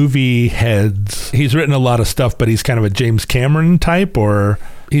within movie heads, he's written a lot of stuff, but he's kind of a James Cameron type, or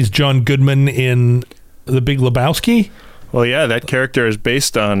he's John Goodman in The Big Lebowski. Well, yeah, that character is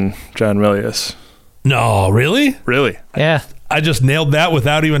based on John Milius. No, really? Really. Yeah. I just nailed that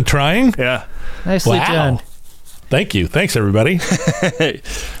without even trying? Yeah. Nicely done. Thank you. Thanks, everybody.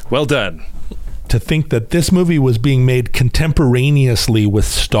 Well done. To think that this movie was being made contemporaneously with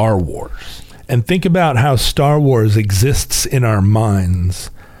Star Wars. And think about how Star Wars exists in our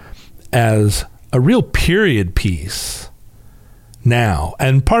minds as a real period piece now.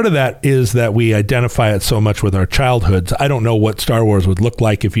 And part of that is that we identify it so much with our childhoods. I don't know what Star Wars would look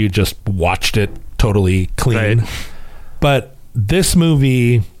like if you just watched it totally clean. Right. But this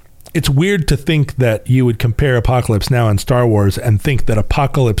movie, it's weird to think that you would compare Apocalypse Now and Star Wars and think that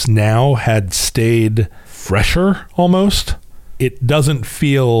Apocalypse Now had stayed fresher almost. It doesn't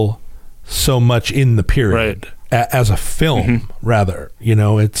feel so much in the period as a film, rather.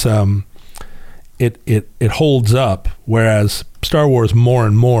 It's it holds up, whereas Star Wars more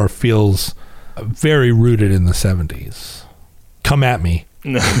and more feels very rooted in the 70s. Come at me.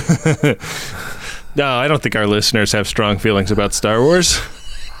 No, I don't think our listeners have strong feelings about Star Wars.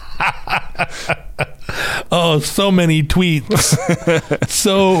 Oh, so many tweets.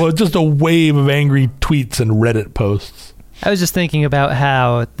 Just a wave of angry tweets and Reddit posts. I was just thinking about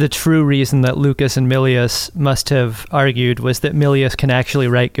how the true reason that Lucas and Milius must have argued was that Milius can actually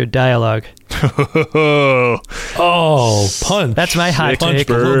write good dialogue. Oh, punch. That's my hot take.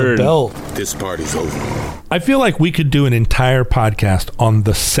 Below the belt. This party's over. I feel like we could do an entire podcast on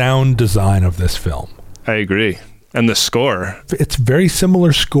the sound design of this film. I agree. And the score. It's very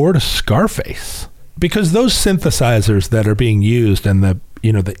similar score to Scarface. Because those synthesizers that are being used and the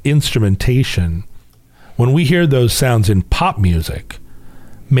instrumentation, when we hear those sounds in pop music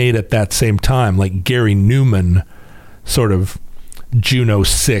made at that same time, like Gary Newman sort of Juno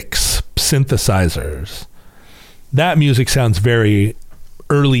 6 synthesizers, that music sounds very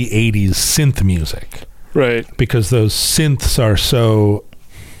early 80s synth music. Right. Because those synths are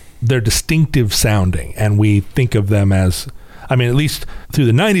they're distinctive sounding, and we think of them as, at least through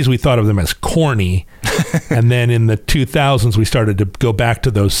the 90s, we thought of them as corny. And then in the 2000s, we started to go back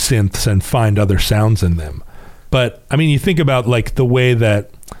to those synths and find other sounds in them. But, you think about the way that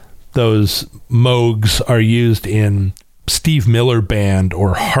those Moogs are used in Steve Miller Band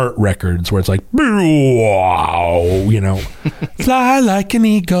or Heart Records, where it's like, wow, you know, fly like an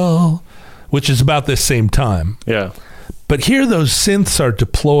eagle, which is about this same time. Yeah. But here those synths are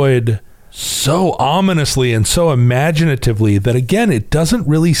deployed so ominously and so imaginatively that, again, it doesn't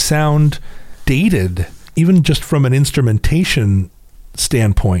really sound dated, even just from an instrumentation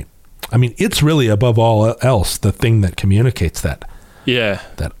standpoint. I mean, it's really, above all else, the thing that communicates that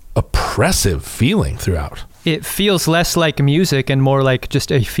oppressive feeling throughout. It feels less like music and more like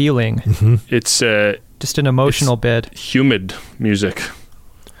just a feeling. Mm-hmm. It's just an emotional bed. Humid music.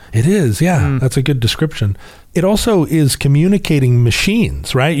 It is, yeah. That's a good description. It also is communicating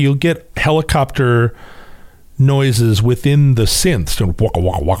machines, right? You'll get helicopter noises within the synths, waka,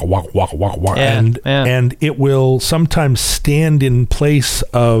 waka, waka, waka, waka, waka, waka, and it will sometimes stand in place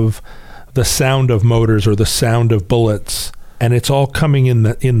of the sound of motors or the sound of bullets, and it's all coming in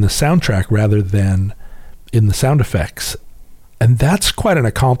the soundtrack rather than in the sound effects. And that's quite an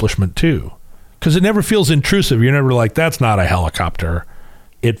accomplishment too, because it never feels intrusive. You're never like, that's not a helicopter.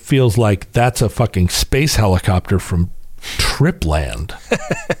 It feels like that's a fucking space helicopter from Tripland.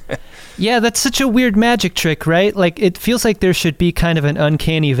 Yeah, that's such a weird magic trick, right? Like, it feels like there should be kind of an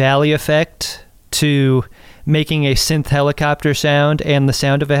uncanny valley effect to making a synth helicopter sound and the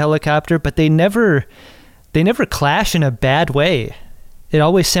sound of a helicopter, but they never clash in a bad way. It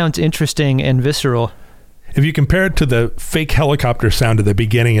always sounds interesting and visceral. If you compare it to the fake helicopter sound at the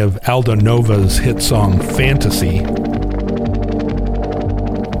beginning of Aldo Nova's hit song Fantasy.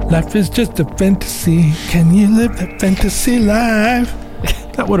 Life is just a fantasy. Can you live that fantasy life?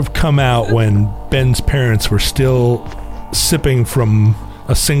 That would have come out when Ben's parents were still sipping from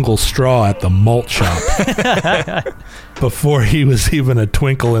a single straw at the malt shop. Before he was even a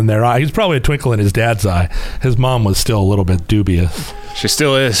twinkle in their eye. He's probably a twinkle in his dad's eye. His mom was still a little bit dubious. She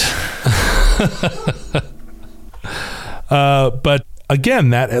still is. But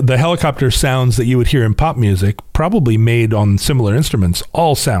again, the helicopter sounds that you would hear in pop music, probably made on similar instruments,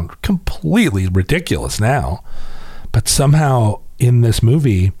 all sound completely ridiculous now. But somehow in this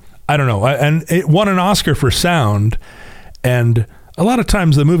movie, I don't know, and it won an Oscar for sound, and a lot of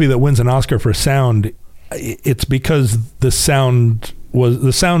times the movie that wins an Oscar for sound, it's because the sound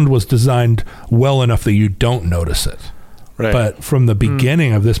was designed well enough that you don't notice it. Right. But from the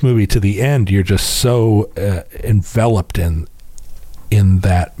beginning of this movie to the end, you're just so enveloped in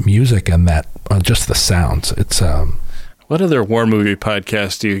that music and that just the sounds. It's what other war movie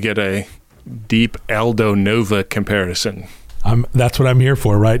podcast do you get a deep Aldo Nova comparison? That's what I'm here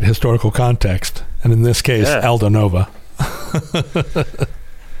for, right? Historical context, and in this case, Aldo Nova.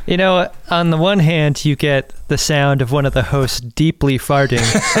 You know, on the one hand, you get the sound of one of the hosts deeply farting.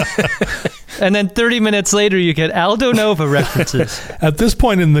 And then 30 minutes later, you get Aldo Nova references. At this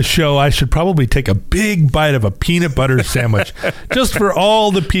point in the show, I should probably take a big bite of a peanut butter sandwich just for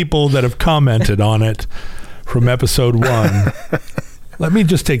all the people that have commented on it from episode 1. Let me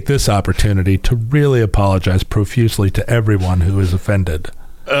just take this opportunity to really apologize profusely to everyone who is offended.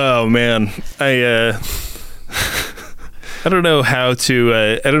 Oh, man. I don't know how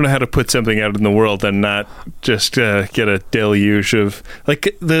to put something out in the world and not just get a deluge of,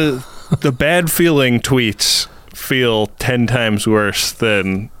 like, the bad feeling tweets feel 10 times worse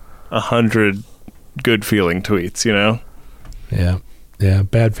than 100 good feeling tweets, you know? Yeah,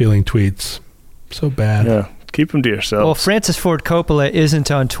 bad feeling tweets. So bad. Yeah, keep them to yourself. Well, Francis Ford Coppola isn't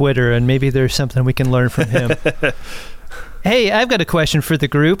on Twitter, and maybe there's something we can learn from him. Hey, I've got a question for the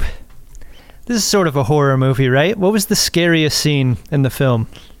group. This is sort of a horror movie, right? What was the scariest scene in the film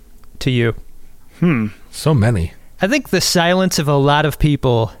to you? So many. I think the silence of a lot of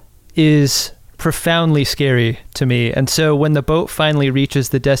people is profoundly scary to me. And so when the boat finally reaches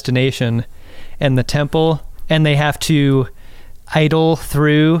the destination and the temple, and they have to idle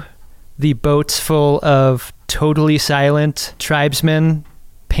through the boats full of totally silent tribesmen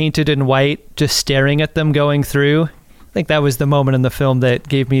painted in white, just staring at them going through, I think that was the moment in the film that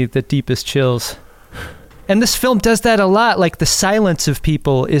gave me the deepest chills. And this film does that a lot. Like, the silence of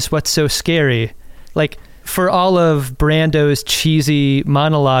people is what's so scary. Like, for all of Brando's cheesy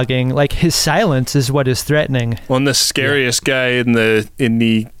monologuing, like, his silence is what is threatening. Well, and the scariest guy in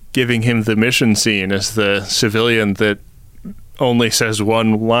the giving him the mission scene is the civilian that only says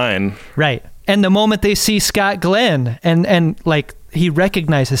one line. Right. And the moment they see Scott Glenn, and like, he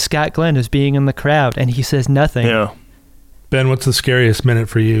recognizes Scott Glenn as being in the crowd, and he says nothing. Yeah. Ben, what's the scariest minute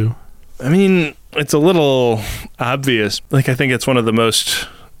for you? I mean, it's a little obvious. Like, I think it's one of the most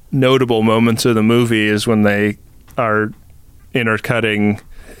notable moments of the movie is when they are intercutting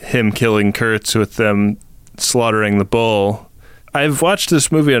him killing Kurtz with them slaughtering the bull. I've watched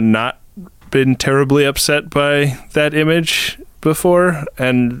this movie and not been terribly upset by that image before,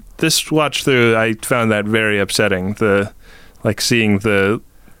 and this watch through I found that very upsetting. Seeing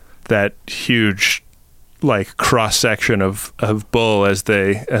that huge cross section of bull as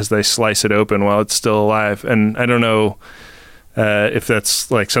they slice it open while it's still alive. And I don't know if that's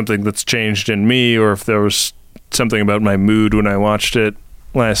something that's changed in me or if there was something about my mood when I watched it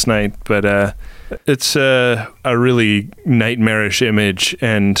last night, but it's a really nightmarish image,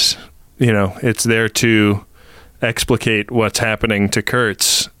 and it's there to explicate what's happening to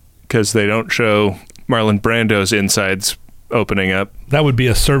Kurtz because they don't show Marlon Brando's insides opening up. That would be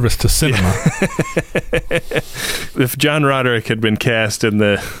a service to cinema. If John Roderick had been cast in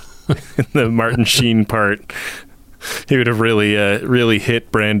the Martin Sheen part, he would have really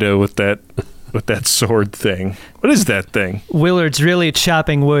hit Brando with that sword thing. What is that thing? Willard's really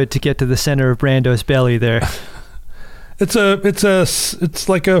chopping wood to get to the center of Brando's belly there. It's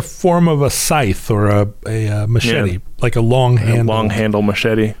like a form of a scythe or a machete, like a long handle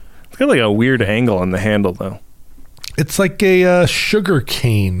machete. It's got a weird angle on the handle though. It's like a sugar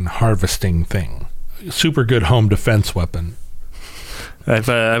cane harvesting thing. Super good home defense weapon. I've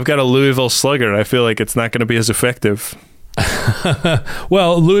got a Louisville Slugger. I feel like it's not going to be as effective.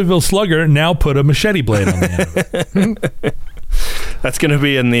 Well, Louisville Slugger now put a machete blade on the end of it. That's going to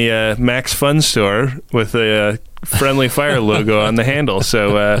be in the Max Fun store with a Friendly Fire logo on the handle.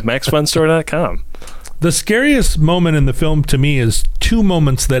 So maxfunstore.com. The scariest moment in the film to me is two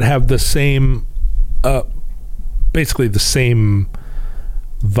moments that have the same, basically the same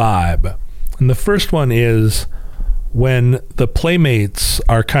vibe. And the first one is when the playmates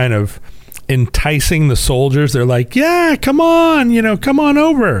are kind of enticing the soldiers. They're like, yeah, come on, come on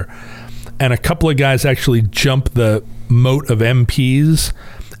over. And a couple of guys actually jump the moat of MPs,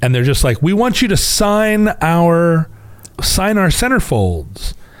 and they're just like, we want you to sign our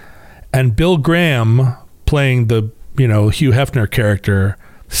centerfolds. And Bill Graham, playing the Hugh Hefner character,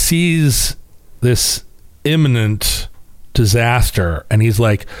 sees this imminent disaster, and he's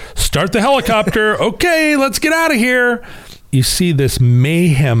like, start the helicopter. Okay, let's get out of here. You see this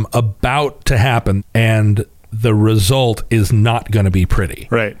mayhem about to happen, and the result is not going to be pretty.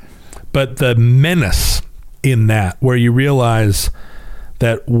 Right. But the menace in that, where you realize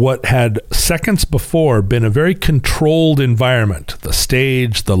that what had seconds before been a very controlled environment, the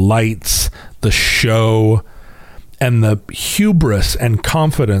stage, the lights, the show, and the hubris and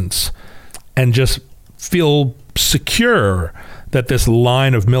confidence, and just feel secure that this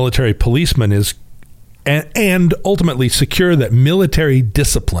line of military policemen is, and ultimately secure that military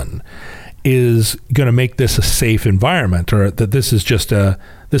discipline is going to make this a safe environment, or that this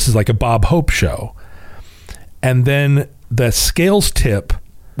is like a Bob Hope show. And then the scales tip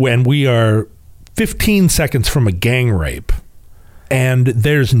when we are 15 seconds from a gang rape, and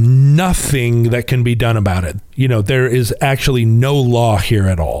there's nothing that can be done about it. There is actually no law here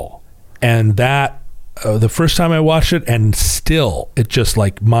at all. And that, the first time I watched it, and still, it just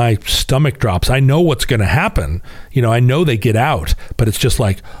my stomach drops. I know what's going to happen. I know they get out, but it's just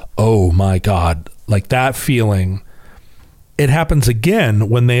like, oh my God, that feeling. It happens again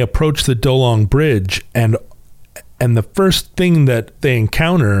when they approach the Dolong Bridge, and the first thing that they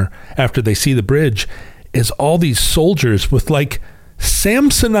encounter after they see the bridge is all these soldiers with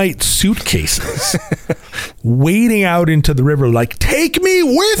Samsonite suitcases wading out into the river take me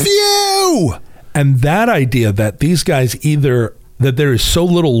with you. And that idea that these guys that there is so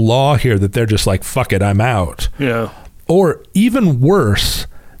little law here that they're just fuck it, I'm out. Yeah. Or even worse,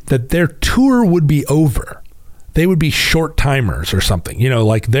 that their tour would be over. They would be short timers or something.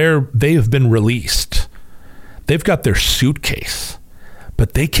 They've been released. They've got their suitcase,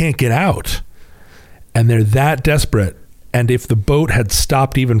 but they can't get out. And they're that desperate. And if the boat had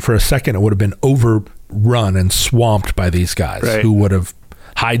stopped even for a second, it would have been overrun and swamped by these guys, right, who would have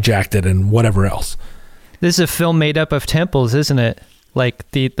hijacked it and whatever else. This is a film made up of temples, isn't it?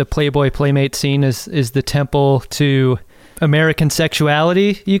 The Playboy Playmate scene is the temple to American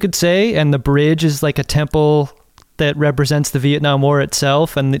sexuality, you could say, and the bridge is a temple that represents the Vietnam War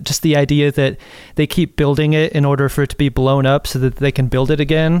itself, and just the idea that they keep building it in order for it to be blown up so that they can build it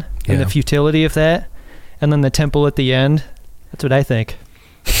again, and the futility of that. And then the temple at the end. That's what I think.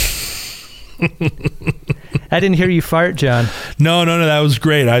 I didn't hear you fart, John. No, that was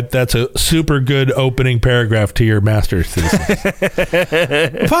great. That's a super good opening paragraph to your master's thesis.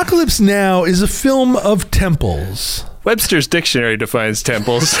 Apocalypse Now is a film of temples. Webster's Dictionary defines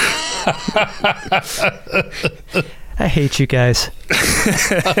temples. I hate you guys.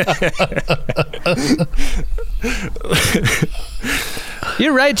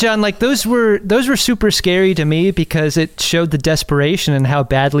 You're right, John. Like those were super scary to me because it showed the desperation and how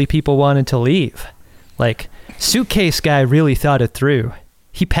badly people wanted to leave. Like, suitcase guy really thought it through.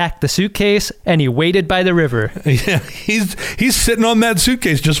 He packed the suitcase and he waited by the river. Yeah, he's sitting on that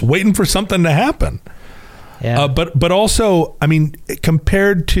suitcase just waiting for something to happen. Yeah. But also, I mean,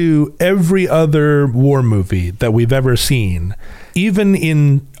 compared to every other war movie that we've ever seen, even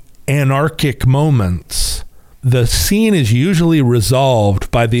in anarchic moments, the scene is usually resolved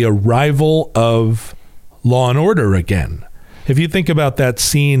by the arrival of law and order again. If you think about that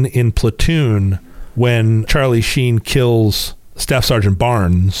scene in Platoon when Charlie Sheen kills Staff Sergeant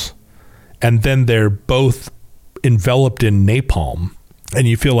Barnes, and then they're both enveloped in napalm, and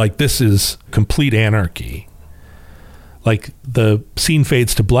you feel like this is complete anarchy. Like the scene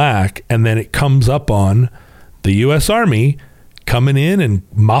fades to black, and then it comes up on the U.S. Army coming in and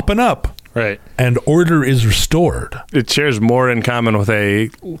mopping up. Right. And order is restored. It shares more in common with a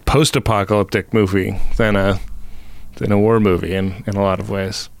post-apocalyptic movie than a war movie in a lot of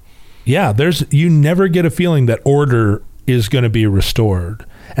ways. Yeah, you never get a feeling that order is going to be restored.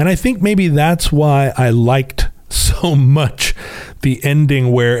 And I think maybe that's why I liked so much the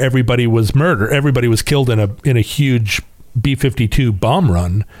ending where everybody was murdered. Everybody was killed in a huge B-52 bomb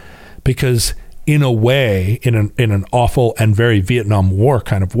run, because in a way, in an awful and very Vietnam War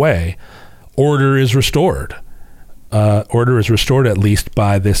kind of way, order is restored. Order is restored at least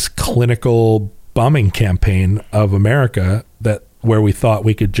by this clinical bombing campaign of America where we thought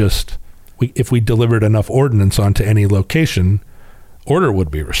we could if we delivered enough ordnance onto any location, order would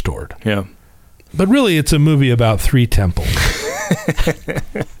be restored. Yeah. But really, it's a movie about 3 temples.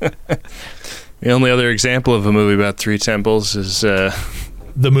 The only other example of a movie about 3 temples is... the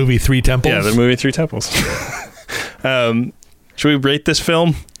movie 3 Temples? Yeah, the movie 3 Temples. Should we rate this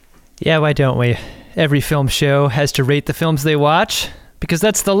film? Yeah, why don't we? Every film show has to rate the films they watch, because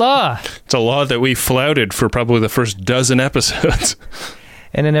that's the law. It's a law that we flouted for probably the first dozen episodes.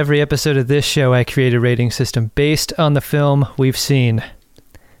 And in every episode of this show, I create a rating system based on the film we've seen.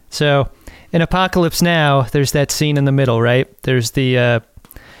 So, in Apocalypse Now, there's that scene in the middle, right? There's the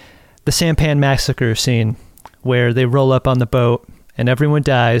Sampan Massacre scene where they roll up on the boat and everyone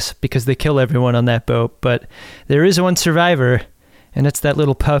dies because they kill everyone on that boat. But there is one survivor, and it's that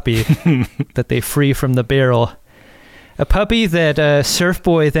little puppy that they free from the barrel. A puppy that Surf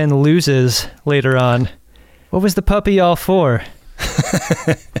Boy then loses later on. What was the puppy all for?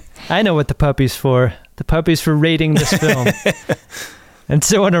 I know what the puppy's for. The puppy's for rating this film. And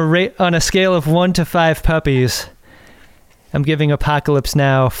so on a scale of 1 to 5 puppies, I'm giving Apocalypse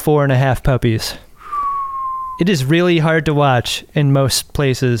Now 4.5 puppies. It is really hard to watch in most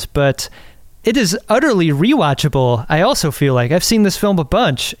places, but it is utterly rewatchable. I also feel like I've seen this film a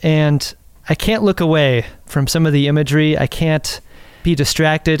bunch, and I can't look away from some of the imagery. I can't be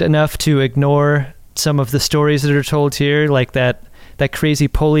distracted enough to ignore some of the stories that are told here, like that crazy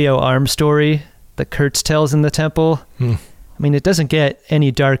polio arm story that Kurtz tells in the temple. I mean, it doesn't get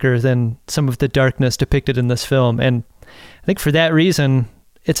any darker than some of the darkness depicted in this film, and I think for that reason,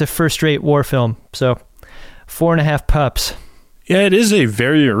 it's a first-rate war film. So, 4.5 pups. Yeah, it is a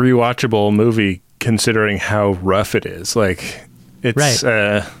very rewatchable movie considering how rough it is. Like, it's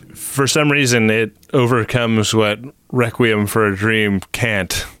right. For some reason, it overcomes what Requiem for a Dream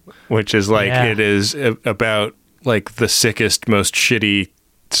can't, which is like it is about like the sickest, most shitty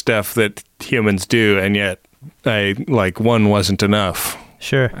stuff that humans do, and yet one wasn't enough.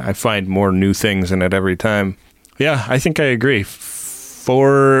 Sure. I find more new things in it every time. Yeah, I think I agree.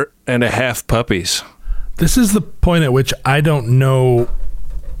 4.5 puppies. This is the point at which I don't know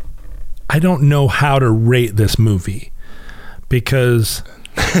how to rate this movie, because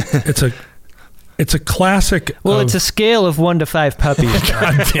it's a classic. Well, it's a scale of 1 to 5 puppies.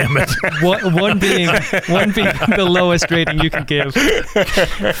 God damn it! one being the lowest rating you can give.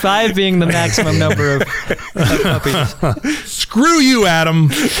 5 being the maximum number of puppies. Screw you, Adam.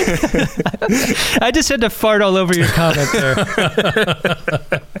 I just had to fart all over your comment there.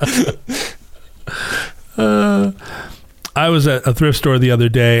 I was at a thrift store the other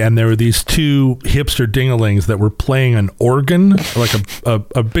day, and there were these 2 hipster dinglings that were playing an organ, like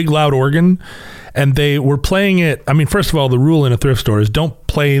a big loud organ, and they were playing it. I mean, first of all, the rule in a thrift store is don't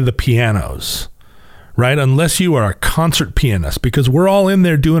play the pianos, right? Unless you are a concert pianist, because we're all in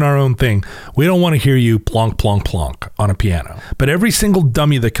there doing our own thing. We don't want to hear you plonk, plonk, plonk on a piano. But every single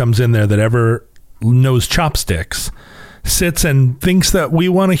dummy that comes in there that ever knows chopsticks sits and thinks that we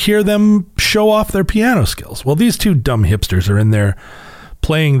want to hear them show off their piano skills. Well, these 2 dumb hipsters are in there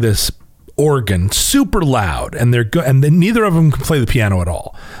playing this organ, super loud, and and then neither of them can play the piano at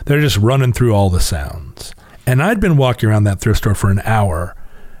all. They're just running through all the sounds. And I'd been walking around that thrift store for an hour,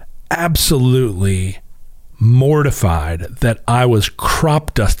 absolutely mortified that I was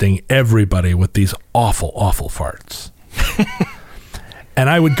crop dusting everybody with these awful, awful farts. And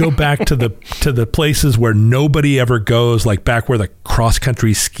I would go back to the places where nobody ever goes, like back where the cross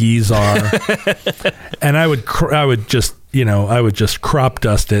country skis are. And I would just crop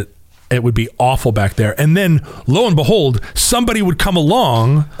dust it. It would be awful back there. And then lo and behold, somebody would come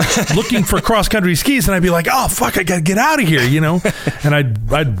along looking for cross country skis, and I'd be like, "Oh fuck, I gotta get out of here," And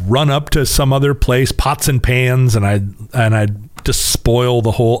I'd run up to some other place, pots and pans, and I'd just spoil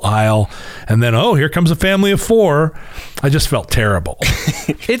the whole aisle. And then, here comes a family of 4. I just felt terrible.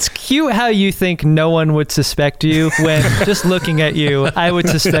 It's cute how you think no one would suspect you when just looking at you, I would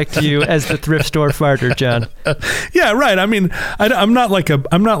suspect you as the thrift store farter, John. Yeah, right. I mean, I'm not like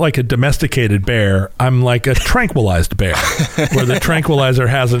a domesticated bear. I'm like a tranquilized bear, where the tranquilizer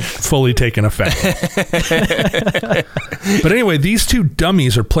hasn't fully taken effect. But anyway, these 2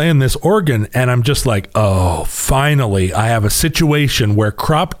 dummies are playing this organ, and I'm just like, oh, finally, I have a situation where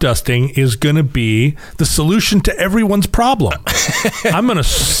crop dusting is going to be the solution to everyone's problem. I'm going to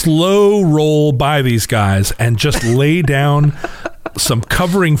slow roll by these guys and just lay down some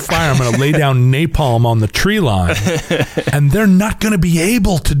covering fire. I'm going to lay down napalm on the tree line, and they're not going to be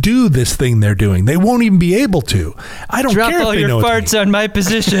able to do this thing they're doing. They won't even be able to. I don't care if they know Drop all your farts on my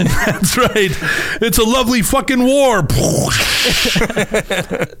position. That's right. It's a lovely fucking war.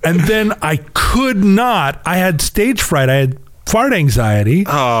 And then I could not. I had stage fright. I had fart anxiety.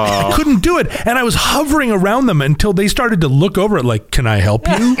 I couldn't do it, and I was hovering around them until they started to look over it like, "Can I help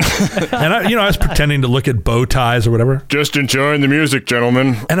you?" And I was pretending to look at bow ties or whatever. Just enjoying the music,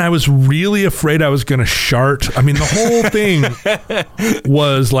 gentlemen. And I was really afraid I was going to shart. I mean, the whole thing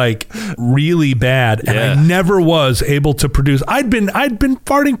was like really bad, and I never was able to produce. I'd been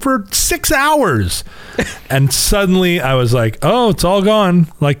farting for 6 hours, and suddenly I was like, "Oh, it's all gone."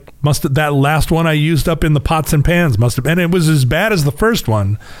 Like, that last one I used up in the pots and pans must have, and it was as bad as the first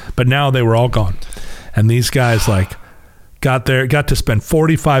one, but now they were all gone. And these guys got to spend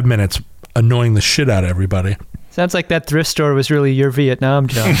 45 minutes annoying the shit out of everybody. Sounds like that thrift store was really your Vietnam,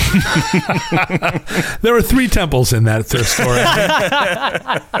 John. There were 3 temples in that thrift store.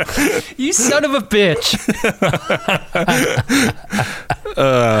 You son of a bitch.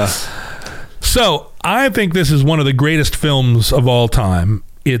 So I think this is one of the greatest films of all time.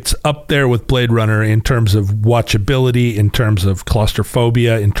 It's up there with Blade Runner in terms of watchability, in terms of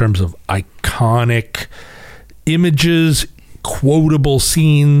claustrophobia, in terms of iconic images, quotable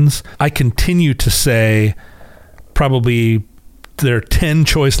scenes. I continue to say probably there are 10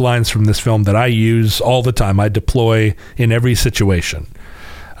 choice lines from this film that I use all the time. I deploy in every situation.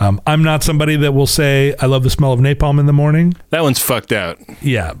 I'm not somebody that will say, "I love the smell of napalm in the morning." That one's fucked out.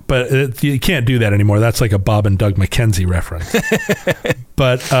 Yeah, but you can't do that anymore. That's like a Bob and Doug McKenzie reference.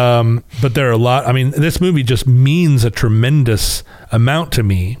 But there are a lot. I mean, this movie just means a tremendous amount to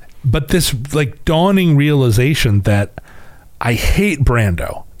me. But this like dawning realization that I hate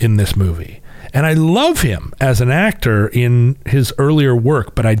Brando in this movie. And I love him as an actor in his earlier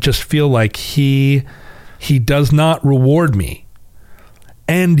work, but I just feel like he does not reward me.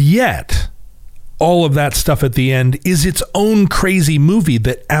 And yet, all of that stuff at the end is its own crazy movie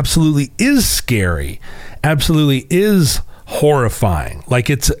that absolutely is scary, absolutely is horrifying. Like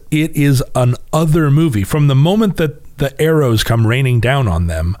it is an other movie. From the moment that the arrows come raining down on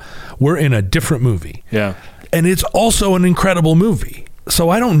them, we're in a different movie. Yeah. And it's also an incredible movie. So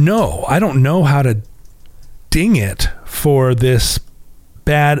I don't know how to ding it for this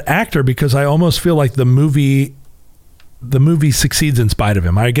bad actor, because I almost feel like the movie succeeds in spite of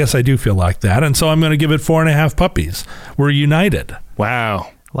him. I guess I do feel like that. And so I'm going to give it 4.5 puppies. We're united.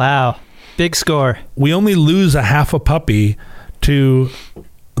 Wow. Big score. We only lose a half a puppy to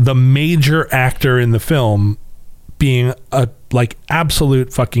the major actor in the film being a like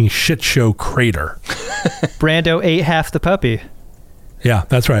absolute fucking shit show crater. Brando ate half the puppy. Yeah,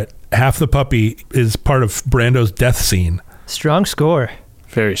 that's right. Half the puppy is part of Brando's death scene. Strong score.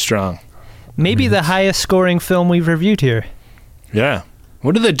 Very strong. Maybe the highest scoring film we've reviewed here. Yeah.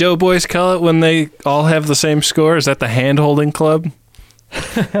 What do the Doughboys call it when they all have the same score? Is that the hand-holding club?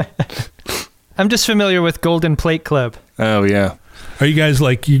 I'm just familiar with Golden Plate Club. Oh, yeah. Are you guys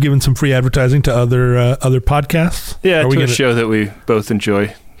you giving some free advertising to other podcasts? Yeah, to a show that we both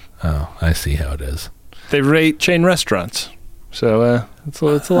enjoy. Oh, I see how it is. They rate chain restaurants. So it's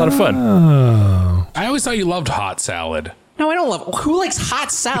a lot of fun. Oh. I always thought you loved hot salad. No, I don't love. Who likes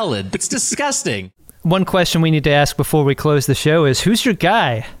hot salad? It's disgusting. One question we need to ask before we close the show is, who's your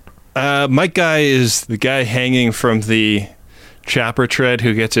guy? My guy is the guy hanging from the chopper tread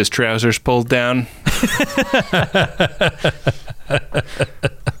who gets his trousers pulled down.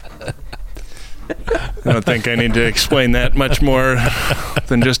 I don't think I need to explain that much more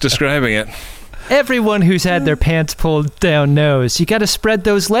than just describing it. Everyone who's had their pants pulled down knows you got to spread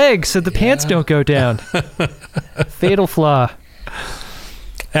those legs so the pants don't go down. Fatal flaw.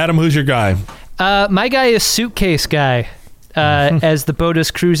 Adam, who's your guy? My guy is Suitcase Guy. As the boat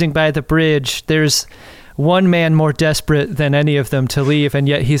is cruising by the bridge, there's one man more desperate than any of them to leave, and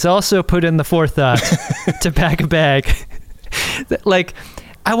yet he's also put in the forethought to pack a bag. Like,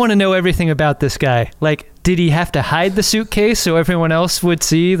 I want to know everything about this guy. Like, did he have to hide the suitcase so everyone else would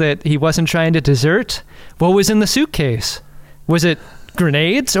see that he wasn't trying to desert? What was in the suitcase? Was it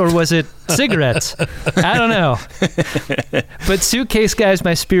grenades or was it cigarettes? I don't know. But Suitcase Guy is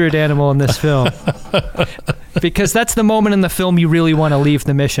my spirit animal in this film. Because that's the moment in the film you really want to leave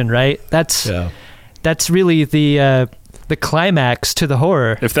the mission, right? That's really the climax to the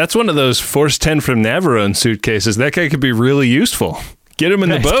horror. If that's one of those Force 10 from Navarone suitcases, that guy could be really useful. Get him in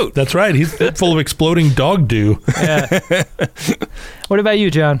the boat. That's right. He's full of exploding dog dew. Yeah. What about you,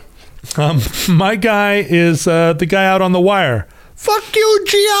 John? My guy is the guy out on the wire. Fuck you,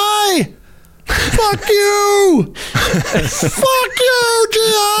 GI! Fuck you! Fuck you,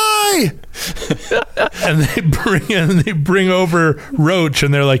 GI! And they bring over Roach,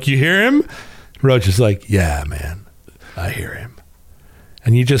 and they're like, "You hear him?" Roach is like, "Yeah, man, I hear him."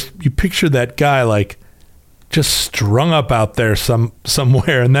 And you picture that guy like just strung up out there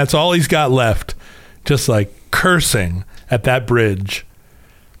somewhere, and that's all he's got left, just like cursing at that bridge.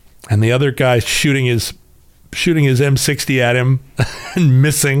 And the other guy shooting his M60 at him and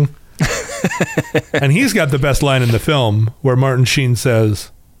missing. And he's got the best line in the film where Martin Sheen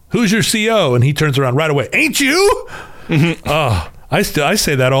says, "Who's your CO?" And he turns around right away. "Ain't you?" Oh, I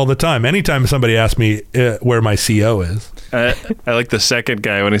say that all the time. Anytime somebody asks me where my CO is. I like the second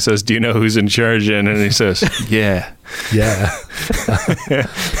guy when he says, "Do you know who's in charge?" And he says, "Yeah." Yeah.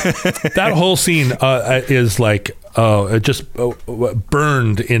 That whole scene is like, it just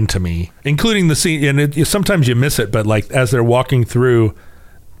burned into me, including the scene. And sometimes you miss it, but like as they're walking through,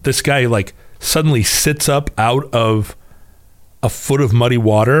 this guy like suddenly sits up out of a foot of muddy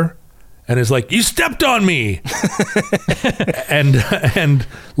water and is like, "You stepped on me." and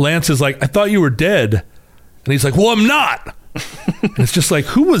Lance is like, "I thought you were dead." And he's like, "Well, I'm not." And it's just like,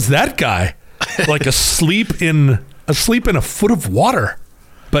 who was that guy? Like asleep in a foot of water.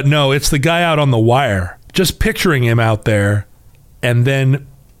 But no, it's the guy out on the wire. Just picturing him out there, and then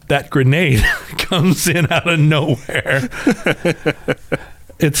that grenade comes in out of nowhere.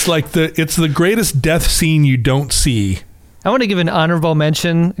 It's like it's the greatest death scene you don't see. I want to give an honorable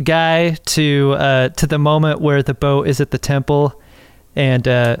mention, Guy, to the moment where the boat is at the temple, and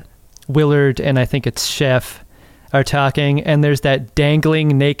Willard and I think it's Chef are talking, and there's that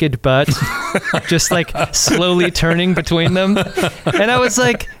dangling naked butt just like slowly turning between them. And I was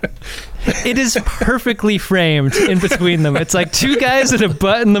like, it is perfectly framed in between them. It's like two guys and a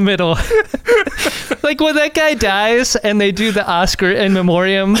butt in the middle. Like when that guy dies and they do the Oscar in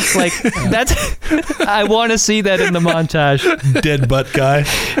memoriam, like that's, I want to see that in the montage. Dead butt guy.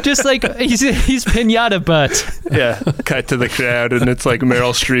 Just like he's pinata butt. Yeah, cut to the crowd, and it's like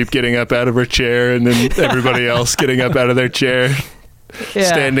Meryl Streep getting up out of her chair, and then everybody else getting up out of their chair. Yeah.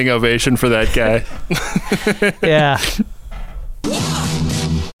 Standing ovation for that guy. Yeah.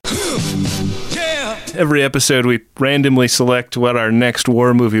 Every episode, we randomly select what our next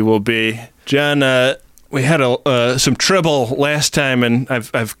war movie will be. John, we had some trouble last time, and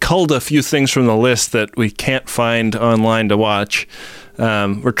I've culled a few things from the list that we can't find online to watch.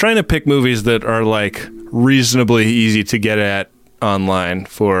 We're trying to pick movies that are like reasonably easy to get at online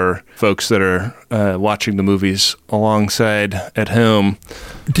for folks that are watching the movies alongside at home.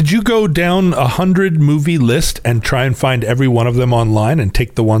 Did you go down 100 movie list and try and find every one of them online and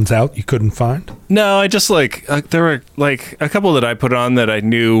take the ones out you couldn't find? No, I just there were like a couple that I put on that I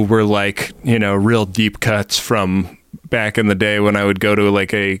knew were like, real deep cuts from back in the day when I would go to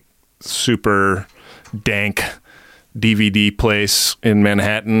like a super dank DVD place in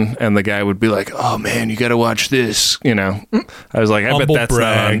Manhattan, and the guy would be like, "Oh man, you got to watch this." I was like, I bet that's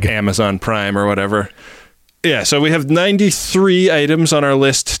not on Amazon Prime or whatever. Yeah, so we have 93 items on our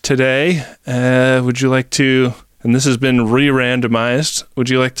list today. Would you like to, and this has been re-randomized, would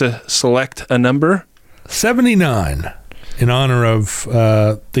you like to select a number? 79, in honor of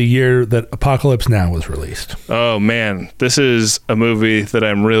the year that Apocalypse Now was released. Oh man, this is a movie that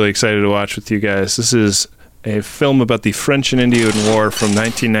I'm really excited to watch with you guys. This is a film about the French and Indian War from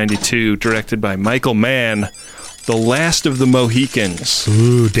 1992, directed by Michael Mann, The Last of the Mohicans.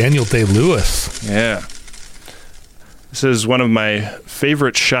 Ooh, Daniel Day-Lewis. Yeah. This is one of my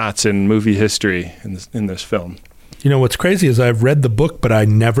favorite shots in movie history in this film. You know, what's crazy is I've read the book, but I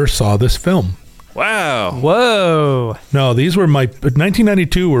never saw this film. Wow. Whoa. No,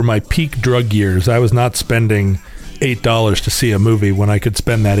 1992 were my peak drug years. I was not spending $8 to see a movie when I could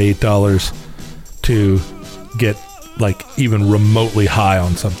spend that $8 to get like even remotely high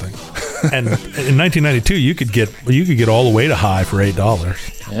on something. And in 1992, you could get all the way to high for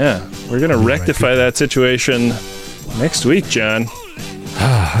 $8. Yeah, we're gonna rectify that situation next week, John.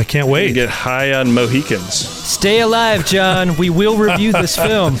 I can't wait. You get high on Mohicans. Stay alive, John. We will review this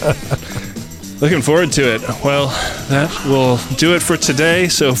film. Looking forward to it. Well, that will do it for today.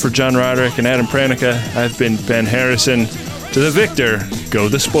 So for John Roderick and Adam Pranica, I've been Ben Harrison. To the victor, go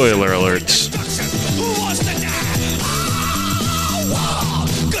the spoiler alerts.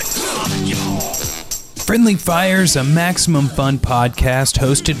 Friendly Fire's a Maximum Fun podcast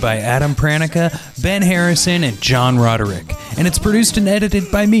hosted by Adam Pranica, Ben Harrison, and John Roderick. And it's produced and edited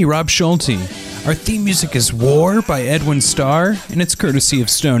by me, Rob Schulte. Our theme music is War by Edwin Starr, and it's courtesy of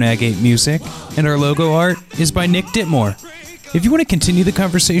Stone Agate Music. And our logo art is by Nick Ditmore. If you want to continue the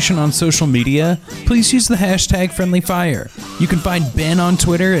conversation on social media, please use the hashtag #FriendlyFire. You can find Ben on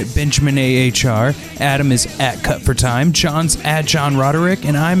Twitter at BenjaminAHR, Adam is at CutForTime, John's at John Roderick,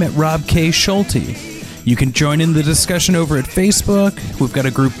 and I'm at Rob K. Schulte. You can join in the discussion over at Facebook. We've got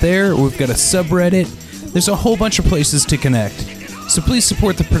a group there, or we've got a subreddit. There's a whole bunch of places to connect. So please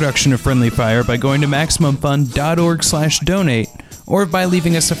support the production of Friendly Fire by going to MaximumFun.org/donate, or by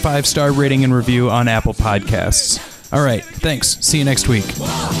leaving us a 5-star rating and review on Apple Podcasts. All right, thanks. See you next week.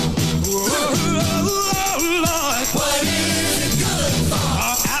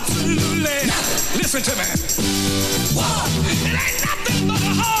 Listen to me. It ain't nothing but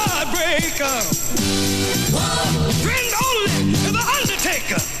a heartbreaker. Friend only to the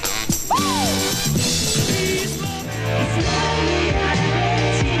Undertaker.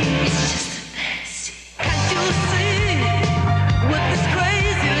 Can't you see what this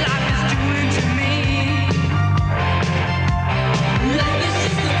crazy life is doing to me? Life is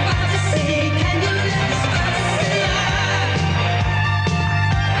just a fantasy. Can you let this fantasy lie?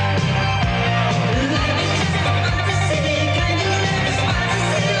 Life is just a fantasy. Can you let this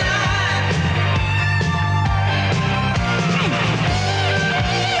fantasy lie?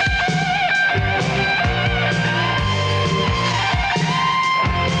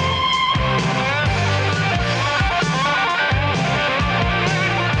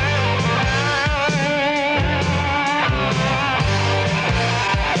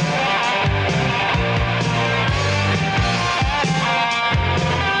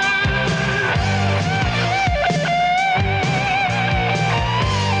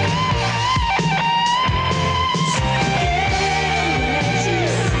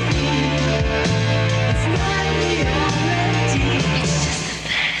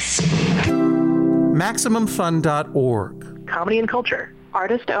 MaximumFun.org. Comedy and culture.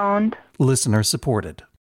 Artist owned. Listener supported.